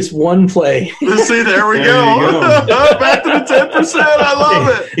have at least one play. See, there we go. Back to the 10%. I love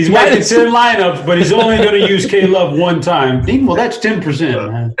it. He's making 10 lineups, but he's only going to use K-Love one time. Well, that's 10%,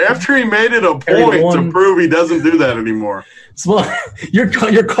 man. After he made it a point to prove he doesn't do that anymore. Well,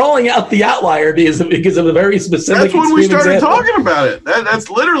 you're calling out the outlier because of a very specific. That's when we started talking about it. That's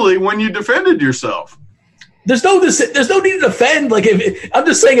literally when you defended yourself. There's no need to defend. Like, I'm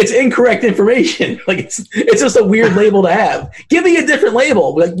just saying it's incorrect information. Like, it's just a weird label to have. Give me a different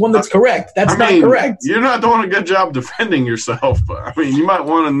label, like one that's correct. That's not correct. You're not doing a good job defending yourself. I mean, you might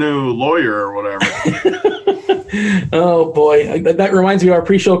want a new lawyer or whatever. Oh boy, that reminds me of our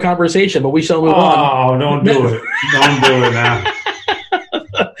pre-show conversation, but we shall move on. Oh, don't do it! Don't do it now.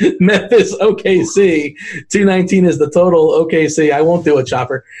 Memphis OKC 219 is the total. OKC, I won't do it,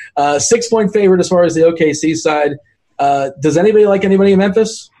 Chopper. 6-point favorite as far as the OKC side. Does anybody like anybody in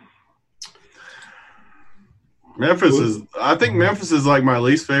Memphis? I think Memphis is like my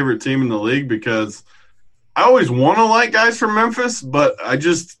least favorite team in the league, because I always want to like guys from Memphis, but I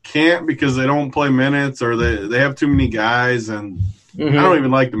just can't because they don't play minutes or they have too many guys, and I don't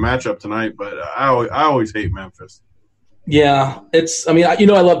even like the matchup tonight. But I always hate Memphis. Yeah, I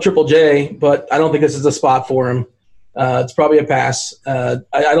love Triple J, but I don't think this is a spot for him. It's probably a pass. I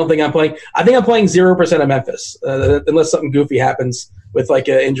don't think I'm playing. I think I'm playing 0% of Memphis, unless something goofy happens with like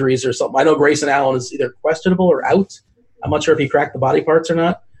injuries or something. I know Grayson Allen is either questionable or out. I'm not sure if he cracked the body parts or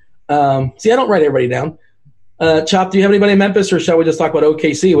not. See, I don't write everybody down. Chop, do you have anybody in Memphis, or shall we just talk about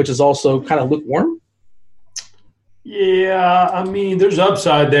OKC, which is also kind of lukewarm? Yeah, I mean, there's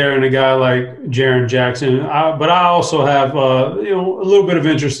upside there in a guy like Jaren Jackson, but I also have a little bit of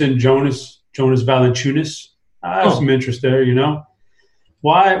interest in Jonas Valanciunas. I have some interest there.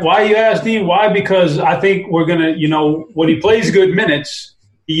 Why you ask, Dean? Why? Because I think we're gonna, when he plays good minutes,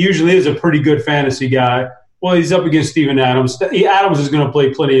 he usually is a pretty good fantasy guy. Well, he's up against Steven Adams. Adams is going to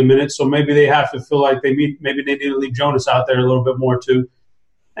play plenty of minutes, so maybe they have to feel like maybe they need to leave Jonas out there a little bit more too.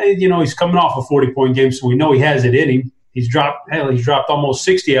 And, he's coming off a 40-point game, so we know he has it in him. He's dropped almost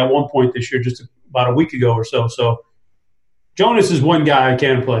 60 at one point this year, just about a week ago or so. So Jonas is one guy I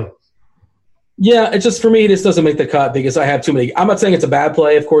can play. Yeah, it's just, for me, this doesn't make the cut because I have too many. I'm not saying it's a bad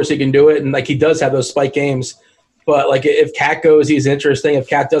play. Of course, he can do it, and like he does have those spike games. But like if Cat goes, he's interesting. If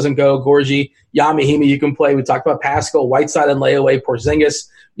Cat doesn't go, Gorgie, Yamahimi, you can play. We talked about Pascal, Whiteside and layaway, Porzingis.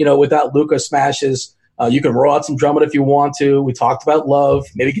 Without Luka smashes. You can roll out some Drummond if you want to. We talked about Love.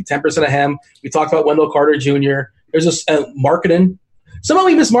 Maybe get 10% of him. We talked about Wendell Carter Jr. There's Markkanen. Somehow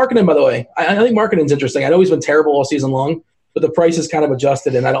we missed Markkanen, by the way. I think Markkanen's interesting. I know he's been terrible all season long, but the price is kind of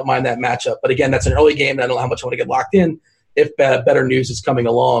adjusted, and I don't mind that matchup. But again, that's an early game, and I don't know how much I want to get locked in if better news is coming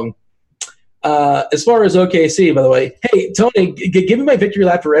along. As far as OKC, by the way, hey, Tony, give me my victory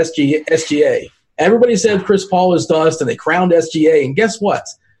lap for SGA. Everybody said Chris Paul is dust, and they crowned SGA, and guess what?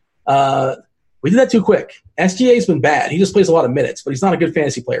 We did that too quick. SGA's been bad. He just plays a lot of minutes, but he's not a good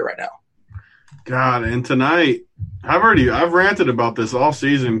fantasy player right now. God, and tonight, I've ranted about this all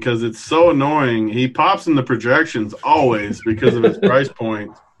season because it's so annoying. He pops in the projections always because of his price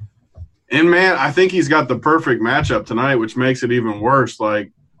point. And, man, I think he's got the perfect matchup tonight, which makes it even worse.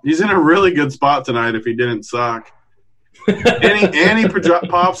 Like, he's in a really good spot tonight if he didn't suck. and he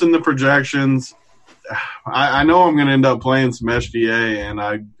pops in the projections. I know I'm going to end up playing some SGA, and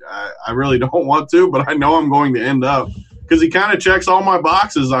I really don't want to, but I know I'm going to end up because he kind of checks all my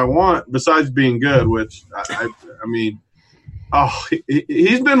boxes I want besides being good, which,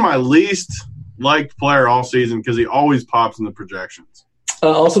 he's been my least liked player all season because he always pops in the projections.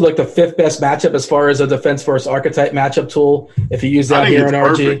 Also, like the fifth best matchup as far as a defense versus archetype matchup tool. If you use that here in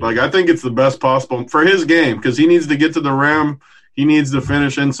RG, like I think it's the best possible for his game because he needs to get to the rim. He needs to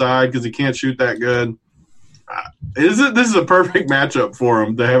finish inside because he can't shoot that good. This is a perfect matchup for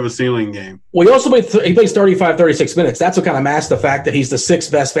him to have a ceiling game. Well, he plays 35, 36 minutes. That's what kind of masks the fact that he's the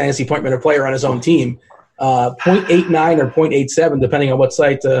sixth best fantasy point minute player on his own team. 0.89 or 0.87, depending on what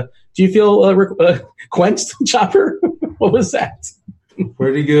site. Do you feel quenched, Chopper? What was that?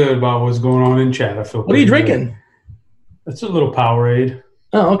 Pretty good about what's going on in chat. I feel. What are you drinking? It's a little Powerade.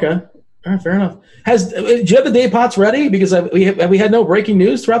 Oh, okay. All right, fair enough. Do you have the day pots ready? Because we had no breaking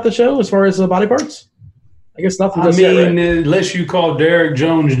news throughout the show as far as body parts. I guess nothing. Unless you call Derek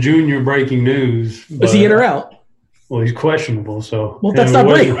Jones Jr. breaking news. Is he in or out? Well, he's questionable. So that's not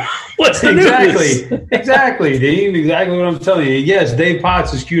breaking. What's the news? Exactly, Dean. Exactly what I'm telling you. Yes, Dave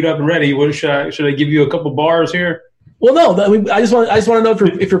Potts is queued up and ready. Should I give you a couple bars here? Well, no. I just want to know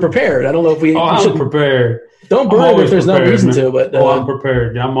if you're prepared. I don't know if we. I'm prepared. Don't burn it if there's no reason to. But I'm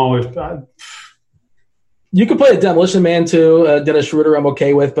prepared. I'm always. You can play a Demolition Man too. Dennis Schroeder, I'm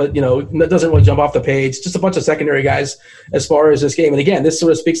okay with, but that doesn't really jump off the page. Just a bunch of secondary guys as far as this game. And again, this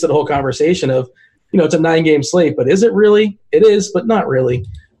sort of speaks to the whole conversation of, it's a 9-game slate, but is it really? It is, but not really.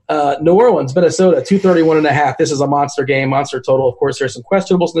 New Orleans, Minnesota, 231.5. This is a monster game, monster total. Of course, there's some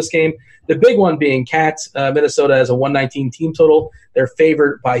questionables in this game. The big one being Cats. Minnesota has a 119 team total. They're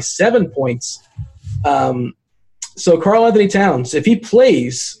favored by 7 points. So Karl Anthony Towns, if he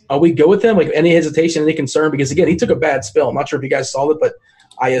plays, we go with him? Like any hesitation, any concern? Because again, he took a bad spill. I'm not sure if you guys saw it, but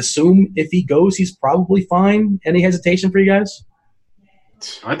I assume if he goes, he's probably fine. Any hesitation for you guys?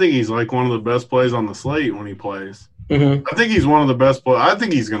 I think he's like one of the best plays on the slate when he plays. Mm-hmm. I think he's one of the best players. I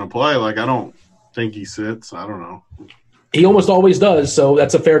think he's going to play. Like, I don't think he sits. I don't know. He almost always does, so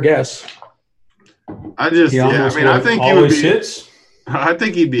that's a fair guess. I think he would be. Sits? I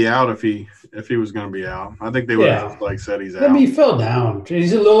think he'd be out if he was going to be out. I think they would have said he's out. He fell down.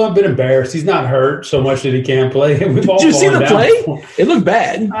 He's a little bit embarrassed. He's not hurt so much that he can't play. Did you see the play? It looked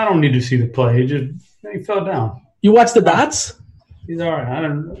bad. I don't need to see the play. He fell down. You watched the dots? He's all right. I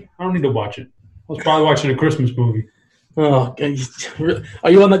don't need to watch it. I was probably watching a Christmas movie. Oh,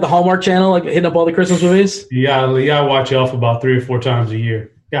 are you on like the Hallmark Channel, like hitting up all the Christmas movies? Yeah, you gotta watch Elf about 3 or 4 times a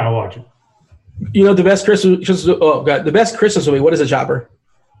year. Gotta watch it. The best Christmas movie. What is it, Chopper?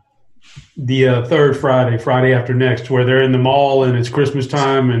 The third Friday after next, where they're in the mall and it's Christmas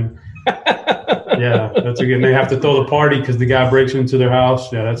time, and that's again they have to throw the party because the guy breaks into their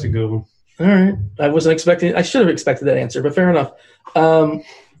house. Yeah, that's a good one. All right, I wasn't expecting. I should have expected that answer, but fair enough.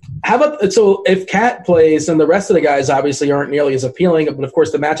 How about if Cat plays, and the rest of the guys obviously aren't nearly as appealing, but of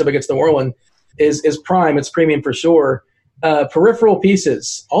course the matchup against New Orleans is prime. It's premium for sure. Peripheral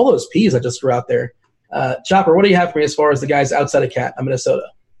pieces, all those P's I just threw out there. Chopper, what do you have for me as far as the guys outside of Cat in Minnesota?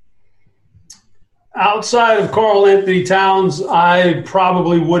 Outside of Karl Anthony Towns, I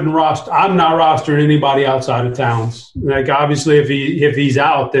probably wouldn't roster. I'm not rostering anybody outside of Towns. Like obviously, if he's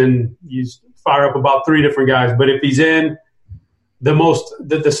out, then you fire up about 3 different guys. But if he's in,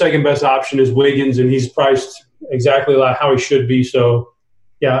 the second best option is Wiggins, and he's priced exactly like how he should be. So,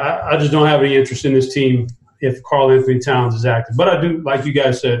 yeah, I just don't have any interest in this team if Karl Anthony Towns is active. But I do, like you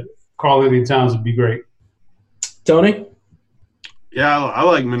guys said, Karl Anthony Towns would be great. Tony? Yeah, I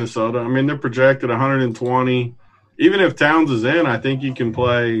like Minnesota. I mean, they're projected 120. Even if Towns is in, I think you can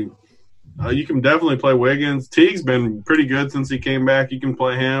play. You can definitely play Wiggins. Teague's been pretty good since he came back. You can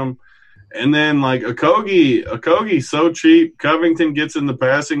play him. And then, like, Okogie's so cheap. Covington gets in the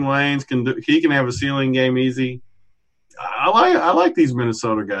passing lanes. He can have a ceiling game easy. I like these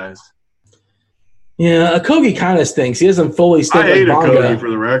Minnesota guys. Yeah, Okogie kind of stinks. He doesn't fully stink like Bonga. I hate Okogie for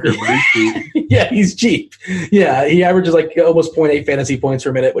the record, but he's cheap. Yeah, he's cheap. Yeah, he averages like almost 0.8 fantasy points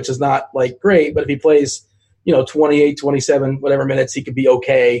per minute, which is not like great. But if he plays, 28, 27, whatever minutes, he could be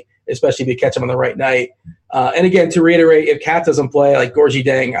okay, especially if you catch him on the right night. And again, to reiterate, if Cat doesn't play, like Gorgie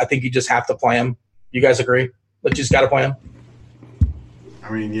Dang, I think you just have to play him. You guys agree? Like, you just got to play him?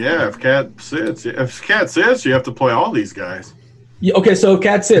 I mean, yeah, if Cat sits, you have to play all these guys. Yeah, okay, so if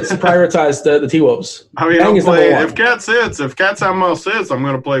Cat sits, prioritize the T-Wolves. I mean, if Cat somehow sits, I'm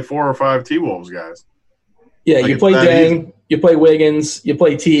going to play 4 or 5 T-Wolves guys. Yeah, like you play Dang, you play Wiggins, you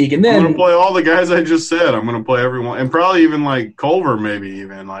play Teague, and then I'm going to play all the guys I just said. I'm going to play everyone, and probably even like Culver, maybe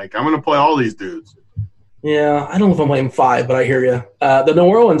even. Like, I'm going to play all these dudes. Yeah, I don't know if I'm playing 5, but I hear you. The New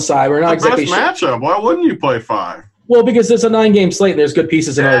Orleans side, we're not exactly best matchup. Why wouldn't you play 5? Well, because it's a 9-game slate and there's good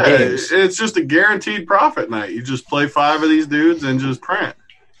pieces in other games. It's just a guaranteed profit night. You just play 5 of these dudes and just print.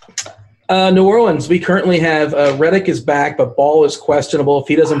 New Orleans, we currently have Redick is back, but Ball is questionable. If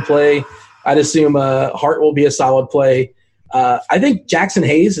he doesn't play, I'd assume Hart will be a solid play. I think Jackson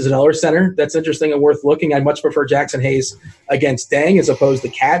Hayes is another center that's interesting and worth looking. I much prefer Jackson Hayes against Dang as opposed to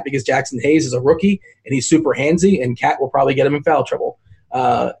Cat because Jackson Hayes is a rookie and he's super handsy, and Cat will probably get him in foul trouble.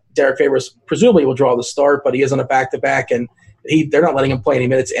 Derek Favors presumably will draw the start, but he is on a back-to-back, and they're not letting him play any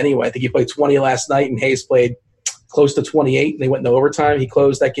minutes anyway. I think he played 20 last night, and Hayes played close to 28, and they went into overtime. He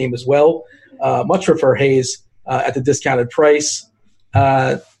closed that game as well. Much prefer Hayes at the discounted price.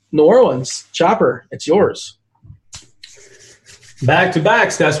 New Orleans, Chopper, it's yours.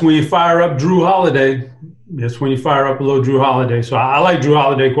 Back-to-backs, that's when you fire up Drew Holiday. That's when you fire up a little Drew Holiday. So I like Drew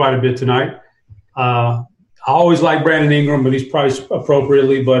Holiday quite a bit tonight. I always like Brandon Ingram, but he's priced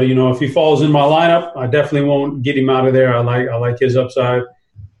appropriately. But, if he falls in my lineup, I definitely won't get him out of there. I like his upside.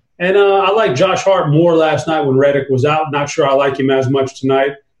 And I like Josh Hart more last night when Redick was out. Not sure I like him as much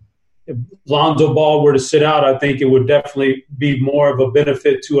tonight. If Lonzo Ball were to sit out, I think it would definitely be more of a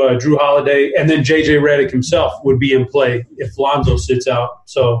benefit to Drew Holiday. And then J.J. Redick himself would be in play if Lonzo sits out.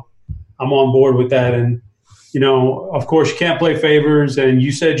 So I'm on board with that. And Of course, you can't play favors, and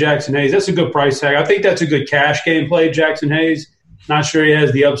you said Jackson Hayes. That's a good price tag. I think that's a good cash game play, Jackson Hayes. Not sure he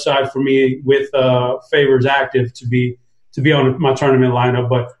has the upside for me with favors active to be on my tournament lineup,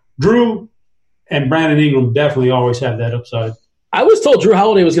 but Drew and Brandon Ingram definitely always have that upside. I was told Drew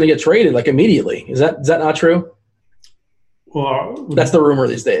Holiday was going to get traded immediately. Is that not true? Well, that's the rumor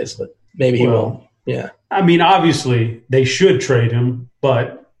these days, but maybe he will. Yeah. I mean, obviously they should trade him,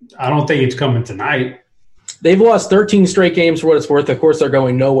 but I don't think it's coming tonight. They've lost 13 straight games for what it's worth. Of course, they're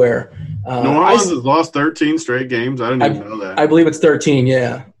going nowhere. New Orleans has lost 13 straight games. I didn't even know that. I believe it's 13.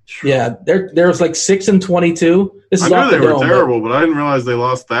 Yeah, yeah. There's 6-22. This is I knew they were terrible, but I didn't realize they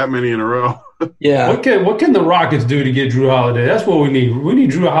lost that many in a row. Yeah. What can the Rockets do to get Drew Holiday? That's what we need. We need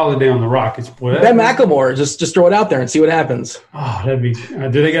Drew Holiday on the Rockets. Boy, Ben McLemore, just throw it out there and see what happens. Oh, that'd be.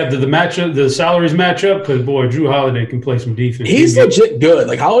 Do they got the matchup? The salaries match up? Because boy, Drew Holiday can play some defense. He's legit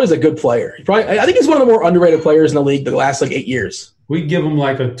good. Holiday's a good player. I think he's one of the more underrated players in the league the last 8 years. We give him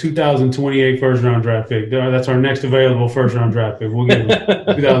a 2028 first round draft pick. That's our next available first round draft pick. We'll give him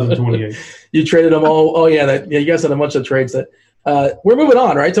 2028. You traded them all. Oh yeah, you guys had a bunch of trades that. We're moving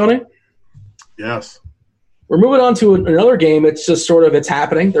on, right, Tony? Yes. We're moving on to another game. It's just it's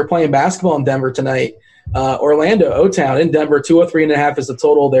happening. They're playing basketball in Denver tonight. Orlando, O-Town in Denver, 203.5 is the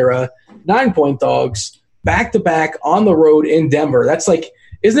total. They're 9-point dogs, back-to-back on the road in Denver. That's isn't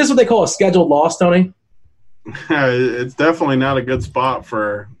this what they call a scheduled loss, Tony? It's definitely not a good spot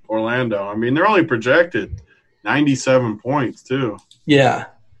for Orlando. I mean, they're only projected 97 points, too. Yeah.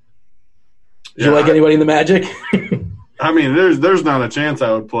 Do you like anybody in the Magic? I mean, there's not a chance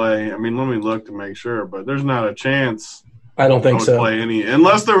I would play. I mean, let me look to make sure, but there's not a chance. I don't think so. Play any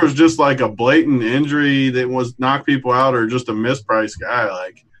unless there was just a blatant injury that was knock people out or just a mispriced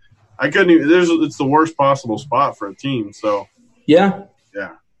guy. I couldn't even. It's the worst possible spot for a team. So yeah.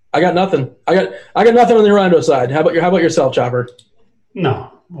 I got nothing. I got nothing on the Orlando side. How about yourself, Chopper?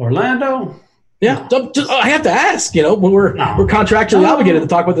 No, Orlando. Yeah, I have to ask. When we're contractually obligated to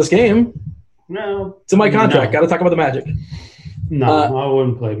talk about this game. No. It's in my contract. Got to talk about the Magic. No, I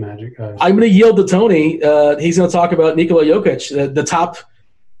wouldn't play Magic, guys. I'm going to yield to Tony. He's going to talk about Nikola Jokic, the top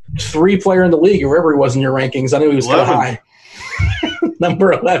 3 player in the league, or wherever he was in your rankings. I knew he was kind of high.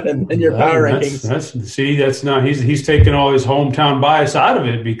 Number 11 in your power rankings. That's not. He's taken all his hometown bias out of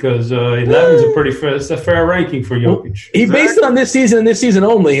it because 11 is a fair ranking for Jokic. He based it on this season and this season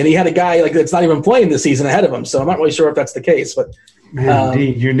only, and he had a guy that's not even playing this season ahead of him. So I'm not really sure if that's the case, but. Man,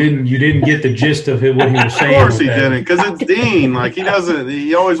 Dean, you didn't get the gist of what he was saying. Of course he didn't, because it's Dean. He doesn't.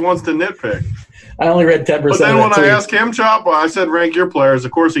 He always wants to nitpick. I only read 10%. But then when I asked him, Chop, I said rank your players.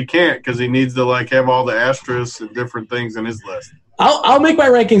 Of course he can't because he needs to have all the asterisks and different things in his list. I'll make my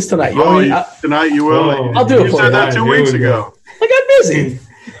rankings tonight. Tonight you will. I'll do it for you. You said that 2 weeks ago. I got busy.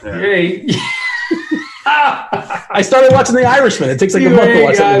 Yeah. Hey. I started watching The Irishman. It takes a month to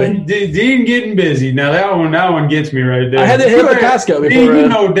watch it. Dean getting busy. Now that one gets me right there. I had to hit the Costco before. Dean, you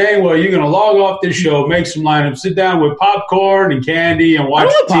know dang well you're going to log off this show, make some lineups, sit down with popcorn and candy and watch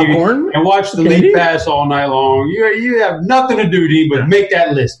TV and watch the league pass all night long. You have nothing to do, Dean, but make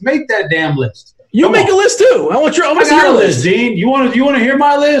that list. Make that damn list. You make a list too. I want your list, Dean. You want to hear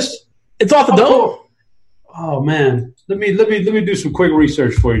my list? It's off the dome. Oh man. Let me do some quick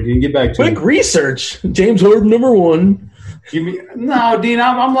research for you, Dean. Get back to quick research. James Harden number 1. No, Dean.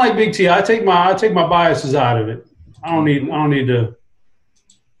 I'm like Big T. I take my biases out of it. I don't need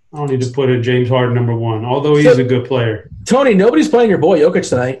to put in James Harden number 1. Although he's a good player. Tony, nobody's playing your boy Jokic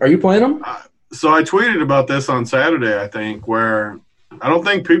tonight. Are you playing him? So I tweeted about this on Saturday. I think where I don't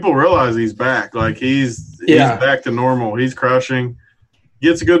think people realize he's back. He's back to normal. He's crushing.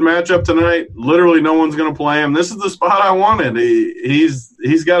 Gets a good matchup tonight. Literally, no one's going to play him. This is the spot I wanted.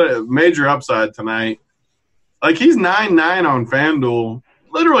 He's got a major upside tonight. He's 9-9 on FanDuel.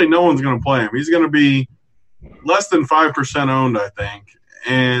 Literally, no one's going to play him. He's going to be less than 5% owned, I think.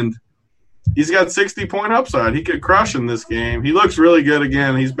 And he's got 60-point upside. He could crush in this game. He looks really good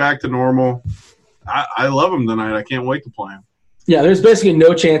again. He's back to normal. I love him tonight. I can't wait to play him. Yeah, there's basically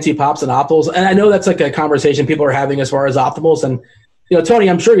no chance he pops in optimals. And I know that's a conversation people are having as far as optimals. And Tony,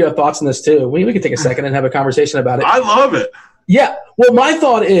 I'm sure you have thoughts on this too. We could take a second and have a conversation about it. I love it. Yeah. Well, my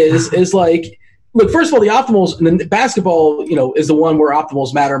thought is look, first of all, the optimals and then basketball, is the one where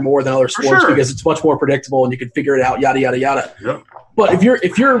optimals matter more than other sports because it's much more predictable and you can figure it out, yada, yada, yada. Yep. But if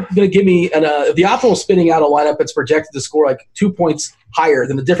you're going to give me the optimal spinning out a lineup that's projected to score 2 points higher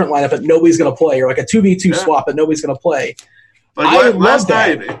than a different lineup that nobody's going to play, or a 2v2 swap that nobody's going to play. Last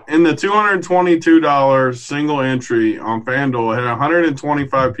night in the $222 single entry on FanDuel, it had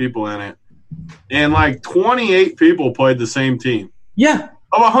 125 people in it, and 28 people played the same team. Yeah,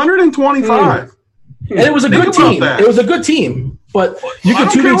 of 125. And it was a good team. It was a good team. But you I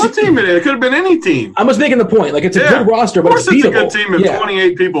don't care what team it is. It could have been any team. I was making the point. Like, it's a good roster, but it's beatable. Of course it's a good team if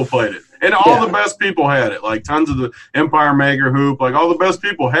 28 people played it. And all the best people had it. Like, tons of the Empire Maker Hoop. Like, all the best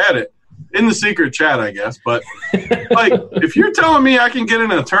people had it. In the secret chat, I guess. But, like, if you're telling me I can get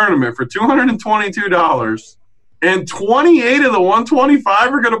in a tournament for $222 and 28 of the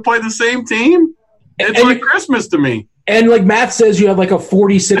 125 are going to play the same team, it's like Christmas to me. And, like, math says you have, like, a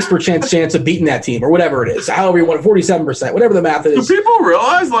 46% chance of beating that team or whatever it is. However you want it, 47%, whatever the math is. Do people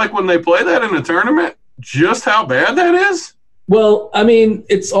realize, like, when they play that in a tournament, just how bad that is? Well, I mean,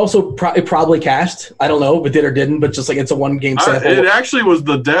 it's also it probably cashed. I don't know if it did or didn't, but just like it's a one-game sample. It actually was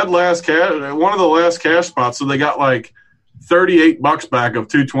the dead last cash, one of the last cash spots. So they got like $38 back of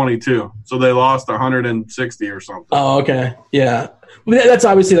 222. So they lost 160 or something. Oh, okay, yeah. That's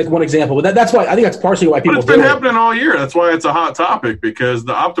obviously like one example, but that's why I think that's partially why people. But it's been happening all year. That's why it's a hot topic because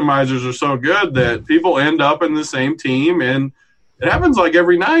the optimizers are so good that people end up in the same team, and it happens like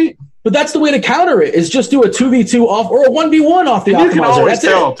every night. But that's the way to counter it, is just do a 2v2 off or a 1v1 off the optimizer. You can always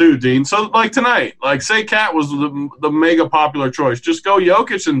tell, too, Dean. So, like tonight, like say Cat was the mega popular choice. Just go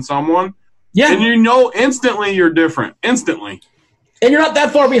Jokic and someone, and you know instantly you're different. Instantly. And you're not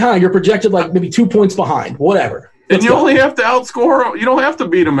that far behind. You're projected like maybe 2 points behind, whatever. And you only have to outscore. You don't have to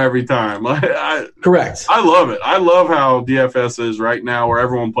beat them every time. Correct. I love it. I love how DFS is right now where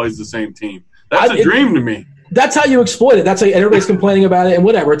everyone plays the same team. That's a dream to me. That's how you exploit it. That's how everybody's complaining about it and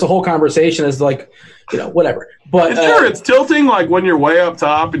whatever. It's a whole conversation. Is like, whatever. But sure, it's tilting like when you're way up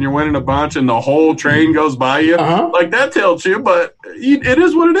top and you're winning a bunch and the whole train goes by you. Like that tilts you, but it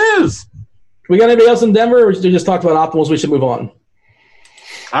is what it is. We got anybody else in Denver, or we just talked about optimals? We should move on.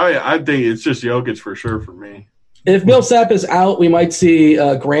 I think it's just Jokic for sure for me. If Millsap is out, we might see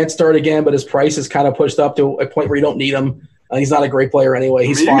Grant start again, but his price is kind of pushed up to a point where you don't need him. He's not a great player anyway.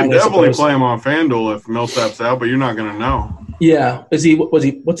 He's fine. You can definitely play him on FanDuel if Millsap's out, but you're not going to know. Yeah. What's he on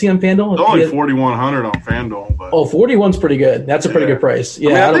FanDuel? It's only 4,100 on FanDuel. But 41's pretty good. That's a pretty good price.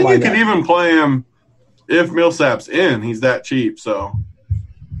 Yeah, I think you can even play him if Millsap's in. He's that cheap. So,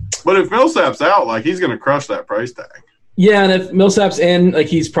 but if Millsap's out, like he's going to crush that price tag. Yeah, and if Millsap's in, like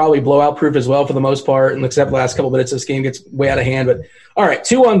he's probably blowout proof as well for the most part, and except the last couple minutes, this game gets way out of hand. But all right,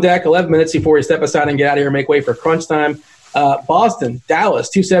 2 on deck, 11 minutes before we step aside and get out of here, make way for crunch time. Boston, Dallas,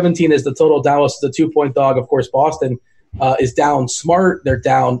 217 is the total. Dallas is the 2-point dog. Of course, Boston is down Smart. They're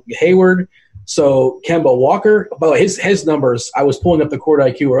down Hayward. So Kemba Walker, by the way, his numbers, I was pulling up the court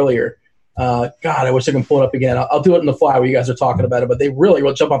IQ earlier. God, I wish I can pull it up again. I'll do it in the fly where you guys are talking about it, but they really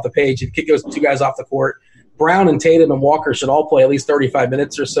will jump off the page. It goes 2 guys off the court. Brown and Tatum and Walker should all play at least 35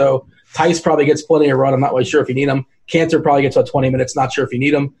 minutes or so. Tice probably gets plenty of run. I'm not really sure if you need him. Cantor probably gets about 20 minutes. Not sure if you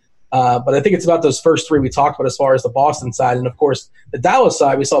need him. But I think it's about those first 3 we talked about as far as the Boston side. And, of course, the Dallas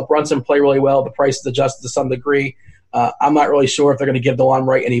side, we saw Brunson play really well. The price is adjusted to some degree. I'm not really sure if they're going to give DeLon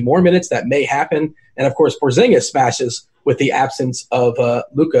Wright any more minutes. That may happen. And, of course, Porzingis smashes with the absence of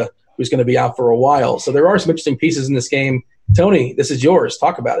Luka, who's going to be out for a while. So there are some interesting pieces in this game. Tony, this is yours.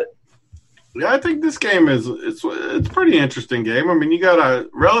 Talk about it. Yeah, I think this game it's a pretty interesting game. I mean, you got a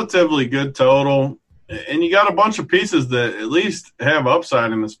relatively good total, and you got a bunch of pieces that at least have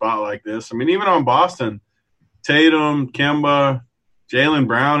upside in a spot like this. I mean, even on Boston, Tatum, Kemba, Jaylen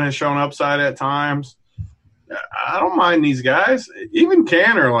Brown has shown upside at times. I don't mind these guys. Even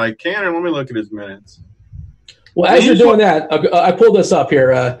Cantor, let me look at his minutes. Well, as you're doing that, I pulled this up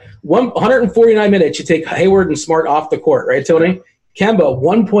here. 149 minutes, you take Hayward and Smart off the court, right, Tony? Yeah. Kemba,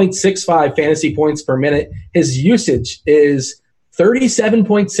 1.65 fantasy points per minute. His usage is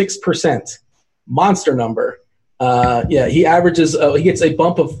 37.6%. Monster number. He averages he gets a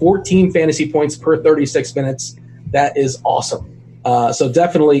bump of 14 fantasy points per 36 minutes. That is awesome. So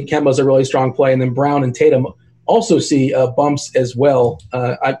definitely Kemba's a really strong play. And then Brown and Tatum also see bumps as well.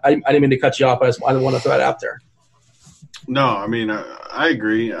 I didn't mean to cut you off, but I want to throw that out there. No, I mean, I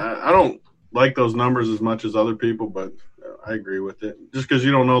agree. I don't like those numbers as much as other people, but I agree with it. Just because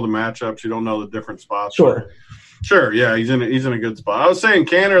you don't know the matchups, you don't know the different spots. Sure. Sure, yeah, he's in a good spot. I was saying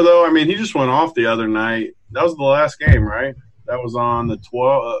Cantor, though, I mean, he just went off the other night. That was the last game, right? That was on the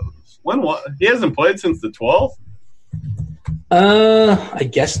 12th. He hasn't played since the 12th? I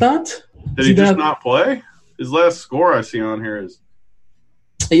guess not. Did he just not play? His last score I see on here is...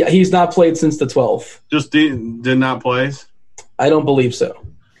 Yeah, he's not played since the 12th. Just did not play? I don't believe so.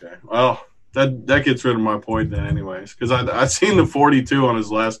 Okay, well, that gets rid of my point then anyways, because I seen the 42 on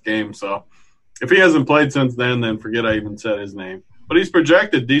his last game, so... If he hasn't played since then forget I even said his name. But he's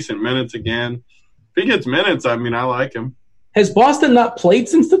projected decent minutes again. If he gets minutes, I mean, I like him. Has Boston not played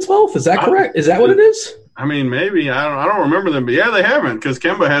since the 12th? Is that correct? Is that what it is? I mean, maybe. I don't remember them. But, yeah, they haven't because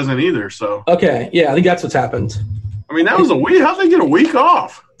Kemba hasn't either. So Okay, yeah, I think that's what's happened. I mean, that was a week. How'd they get a week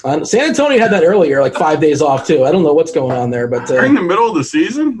off? San Antonio had that earlier, like 5 days off, too. I don't know what's going on there. But during the middle of the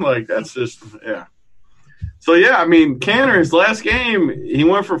season? Like, that's just – yeah. So, yeah, I mean, Canner, his last game, he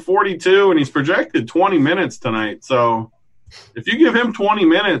went for 42, and he's projected 20 minutes tonight. So, if you give him 20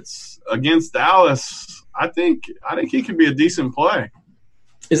 minutes against Dallas, I think he could be a decent play.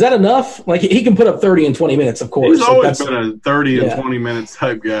 Is that enough? Like, he can put up 30 in 20 minutes, of course. He's always been a 30 and 20 minutes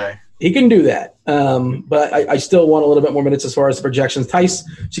type guy. He can do that. But I still want a little bit more minutes as far as the projections. Tice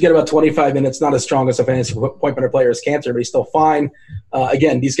should get about 25 minutes, not as strong as a fantasy point better player as Cantor, but he's still fine.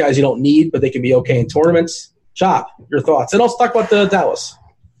 Again, these guys you don't need, but they can be okay in tournaments. Chop, your thoughts. And also talk about the Dallas.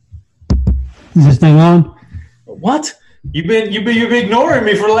 Is this thing on? What? You've been ignoring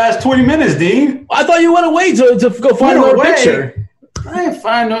me for the last 20 minutes, Dean. I thought you went away to go find another picture. I ain't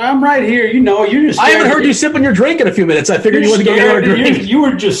fine. I'm right here. You know, you're just. I haven't heard you sipping your drink in a few minutes. I figured you wanted to go get another drink. You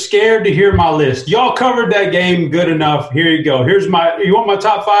were just scared to hear my list. Y'all covered that game good enough. Here you go. You want my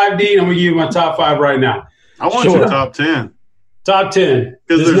top 5, Dean? I'm going to give you my top 5 right now. I want your top 10. Top 10.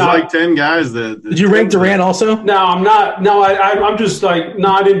 Because there's like 10 guys that did you rank Durant also? No, I'm not. No, I'm just like,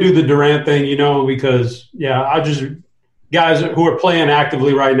 no, I didn't do the Durant thing, because, I just – guys who are playing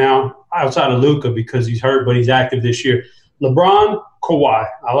actively right now outside of Luka because he's hurt, but he's active this year. LeBron, Kawhi.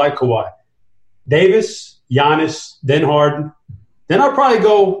 I like Kawhi. Davis, Giannis, then Harden. Then I'll probably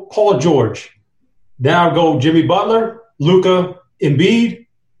go Paul George. Then I'll go Jimmy Butler, Luka, Embiid,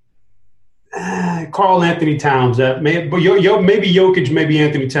 Karl Anthony Towns. Maybe Jokic, maybe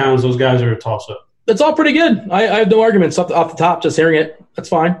Anthony Towns. Those guys are a toss-up. That's all pretty good. I have no arguments off the top, just hearing it. That's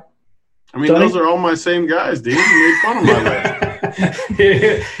fine. I mean, those are all my same guys, dude. You made fun of my list.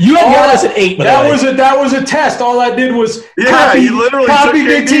 You had Giannis at 8. That was a test. All I did was you literally copy took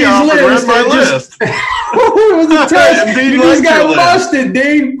Big KD T's off and list. read my list. It was a test. Dean This guy liked your busted,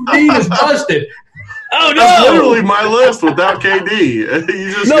 Dean. Dean is busted. Oh, no. That's literally my list without KD.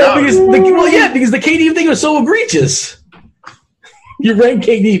 You just because the KD thing was so egregious. You rank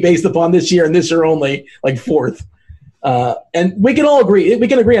KD based upon this year and this year only, like 4th. And we can all agree. We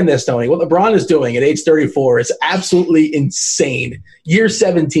can agree on this, Tony. What LeBron is doing at age 34 is absolutely insane. Year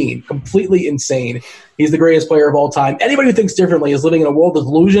 17, completely insane. He's the greatest player of all time. Anybody who thinks differently is living in a world of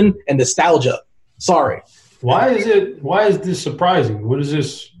illusion and nostalgia. Sorry. Why is this surprising? What is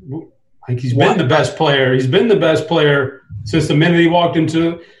this? Like, he's been the best player. He's been the best player since the minute he walked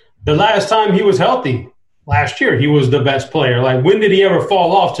into the last time he was healthy. Last year, he was the best player. Like, when did he ever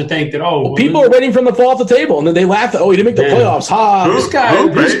fall off to think that, people are waiting for him to fall off the table, and then they laugh at, he didn't make the playoffs.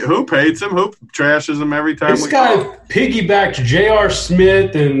 Who paints him? Who trashes him every time? This guy piggybacked J.R.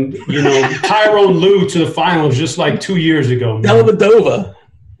 Smith and, Tyrone Lue to the finals just like 2 years ago. Dellavedova.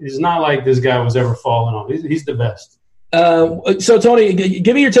 It's not like this guy was ever falling off. He's the best. So, Tony,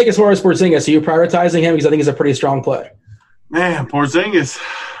 give me your take as far as Porzingis. Are you prioritizing him? Because I think he's a pretty strong play. Man, Porzingis,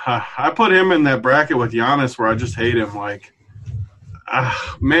 I put him in that bracket with Giannis where I just hate him. Like,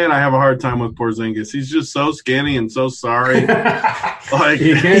 man, I have a hard time with Porzingis. He's just so skinny and so sorry. Like,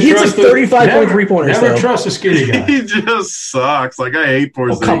 he hits 35.3 pointers. Never trust a skinny guy. He just sucks. Like, I hate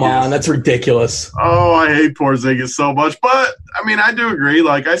Porzingis. Oh, come on, that's ridiculous. Oh, I hate Porzingis so much. But I mean, I do agree.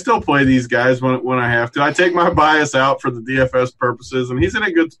 Like, I still play these guys when I have to. I take my bias out for the DFS purposes, and he's in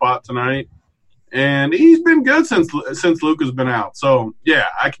a good spot tonight. And he's been good since Luka's been out. So, yeah,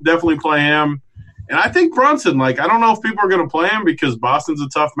 I can definitely play him. And I think Brunson, I don't know if people are going to play him because Boston's a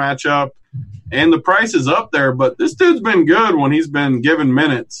tough matchup. And the price is up there. But this dude's been good when he's been given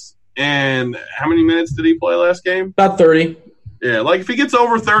minutes. And how many minutes did he play last game? About 30. Yeah, if he gets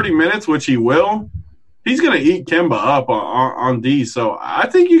over 30 minutes, which he will, he's going to eat Kemba up on D. So I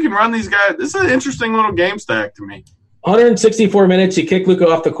think you can run these guys. This is an interesting little game stack to me. 164 minutes. You kick Luka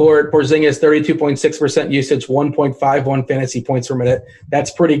off the court. Porzingis, 32.6% usage, 1.51 fantasy points per minute.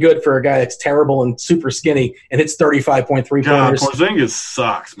 That's pretty good for a guy that's terrible and super skinny and hits 35.3 pointers. Porzingis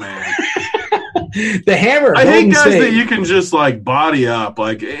sucks, man. The hammer. I hate guys that you can just body up.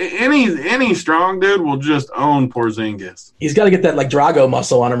 Like any strong dude will just own Porzingis. He's got to get that Drago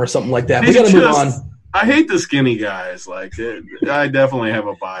muscle on him or something like that. We got to move on. I hate the skinny guys. I definitely have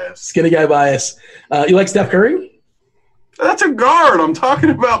a bias. Skinny guy bias. You like Steph Curry? That's a guard. I'm talking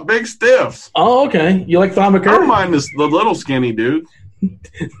about big stiffs. Oh, okay. You like Thon McCurry? I don't mind the little skinny dude.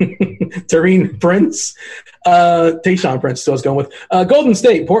 Taurean Prince. Tayshaun Prince, so I was going with. Golden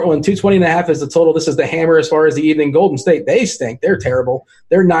State, Portland, 220.5 is the total. This is the hammer as far as the evening. Golden State, they stink. They're terrible.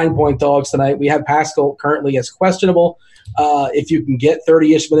 They're 9-point dogs tonight. We have Pascal currently as questionable. If you can get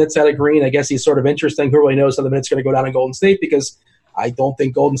 30-ish minutes out of Green, I guess he's sort of interesting. Who really knows how the minutes are going to go down in Golden State because I don't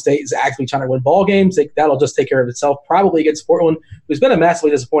think Golden State is actually trying to win ball games. That'll just take care of itself, probably against Portland, who's been a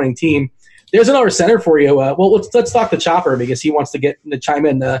massively disappointing team. There's another center for you. Let's talk to Chopper because he wants to chime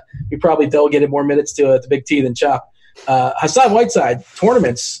in. We probably delegated more minutes to Big T than Chop. Hassan Whiteside,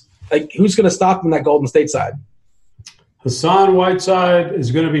 tournaments. Like, who's going to stop him on that Golden State side? Hassan Whiteside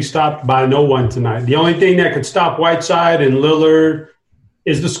is going to be stopped by no one tonight. The only thing that could stop Whiteside and Lillard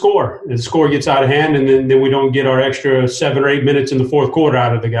is the score. The score gets out of hand, and then we don't get our extra 7 or 8 minutes in the fourth quarter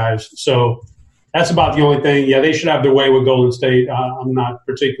out of the guys. So that's about the only thing. Yeah, they should have their way with Golden State. I'm not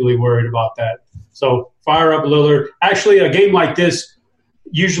particularly worried about that. So fire up Lillard. Actually, a game like this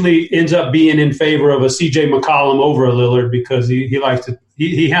usually ends up being in favor of a CJ McCollum over a Lillard because he likes to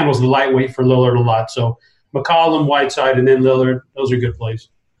he handles the lightweight for Lillard a lot. So McCollum, Whiteside, and then Lillard, those are good plays.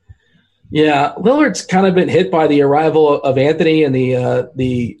 Yeah, Lillard's kind of been hit by the arrival of Anthony and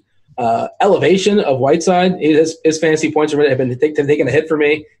the elevation of Whiteside. His fantasy points have been taking a hit for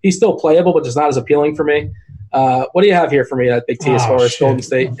me. He's still playable, but just not as appealing for me. What do you have here for me at Big T as far as Golden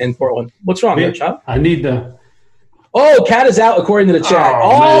State and Portland? What's wrong there, Chop? I need the – Oh, Cat is out according to the chat.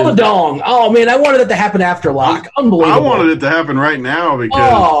 The dong. Oh, man, I wanted it to happen after lock. Unbelievable. I wanted it to happen right now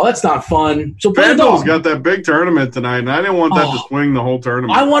because – that's not fun. So play FanDuel's got that big tournament tonight, and I didn't want that to swing the whole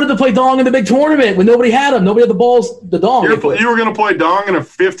tournament. I wanted to play dong in the big tournament when nobody had them. Nobody had the balls, the dong. You were going to play dong in a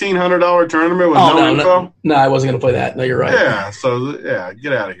 $1,500 tournament with no info? No, I wasn't going to play that. No, you're right. Yeah,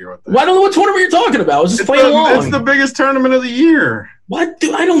 get out of here with that. Well, I don't know what tournament you're talking about. I was just playing along. It's the biggest tournament of the year. What?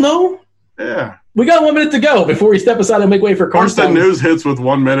 I don't know. Yeah. We got 1 minute to go before we step aside and make way for First, the news hits with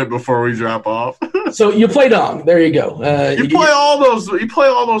 1 minute before we drop off. So you play dong. There you go. You play all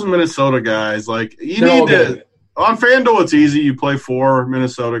those Minnesota guys. Like you need to on FanDuel. It's easy. You play 4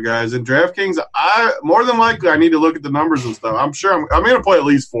 Minnesota guys. In DraftKings, more than likely I need to look at the numbers and stuff. I'm sure I'm going to play at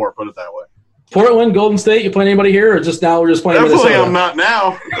least 4. Put it that way. Portland, Golden State. You playing anybody here, or just now we're just playing? Definitely, Minnesota? I'm not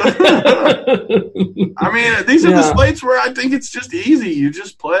now. I mean, these are the slates where I think it's just easy. You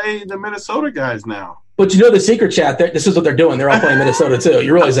just play the Minnesota guys now. But you know the secret chat. This is what they're doing. They're all playing Minnesota too.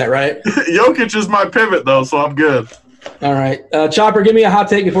 You realize that, right? Jokic is my pivot though, so I'm good. All right, Chopper, give me a hot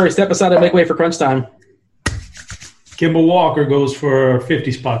take before you step aside and make way for crunch time. Kimball Walker goes for a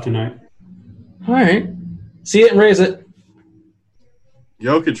 50 spot tonight. All right, see it and raise it.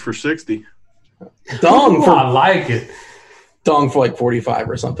 Jokic for 60. Dong for I like it. Dong for like 45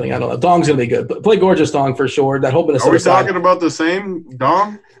 or something. I don't know. Dong's gonna be good. But play gorgeous Dong for sure. That whole Minnesota. Are we talking about the same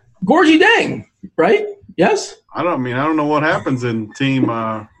Dong? Gorgie Dang, right? Yes. I don't know what happens in team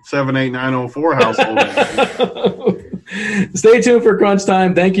 78904 household. Stay tuned for crunch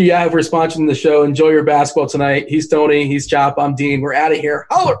time. Thank you, Yahoo, for sponsoring the show. Enjoy your basketball tonight. He's Tony. He's Chop. I'm Dean. We're out of here.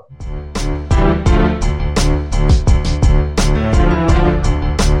 Holler.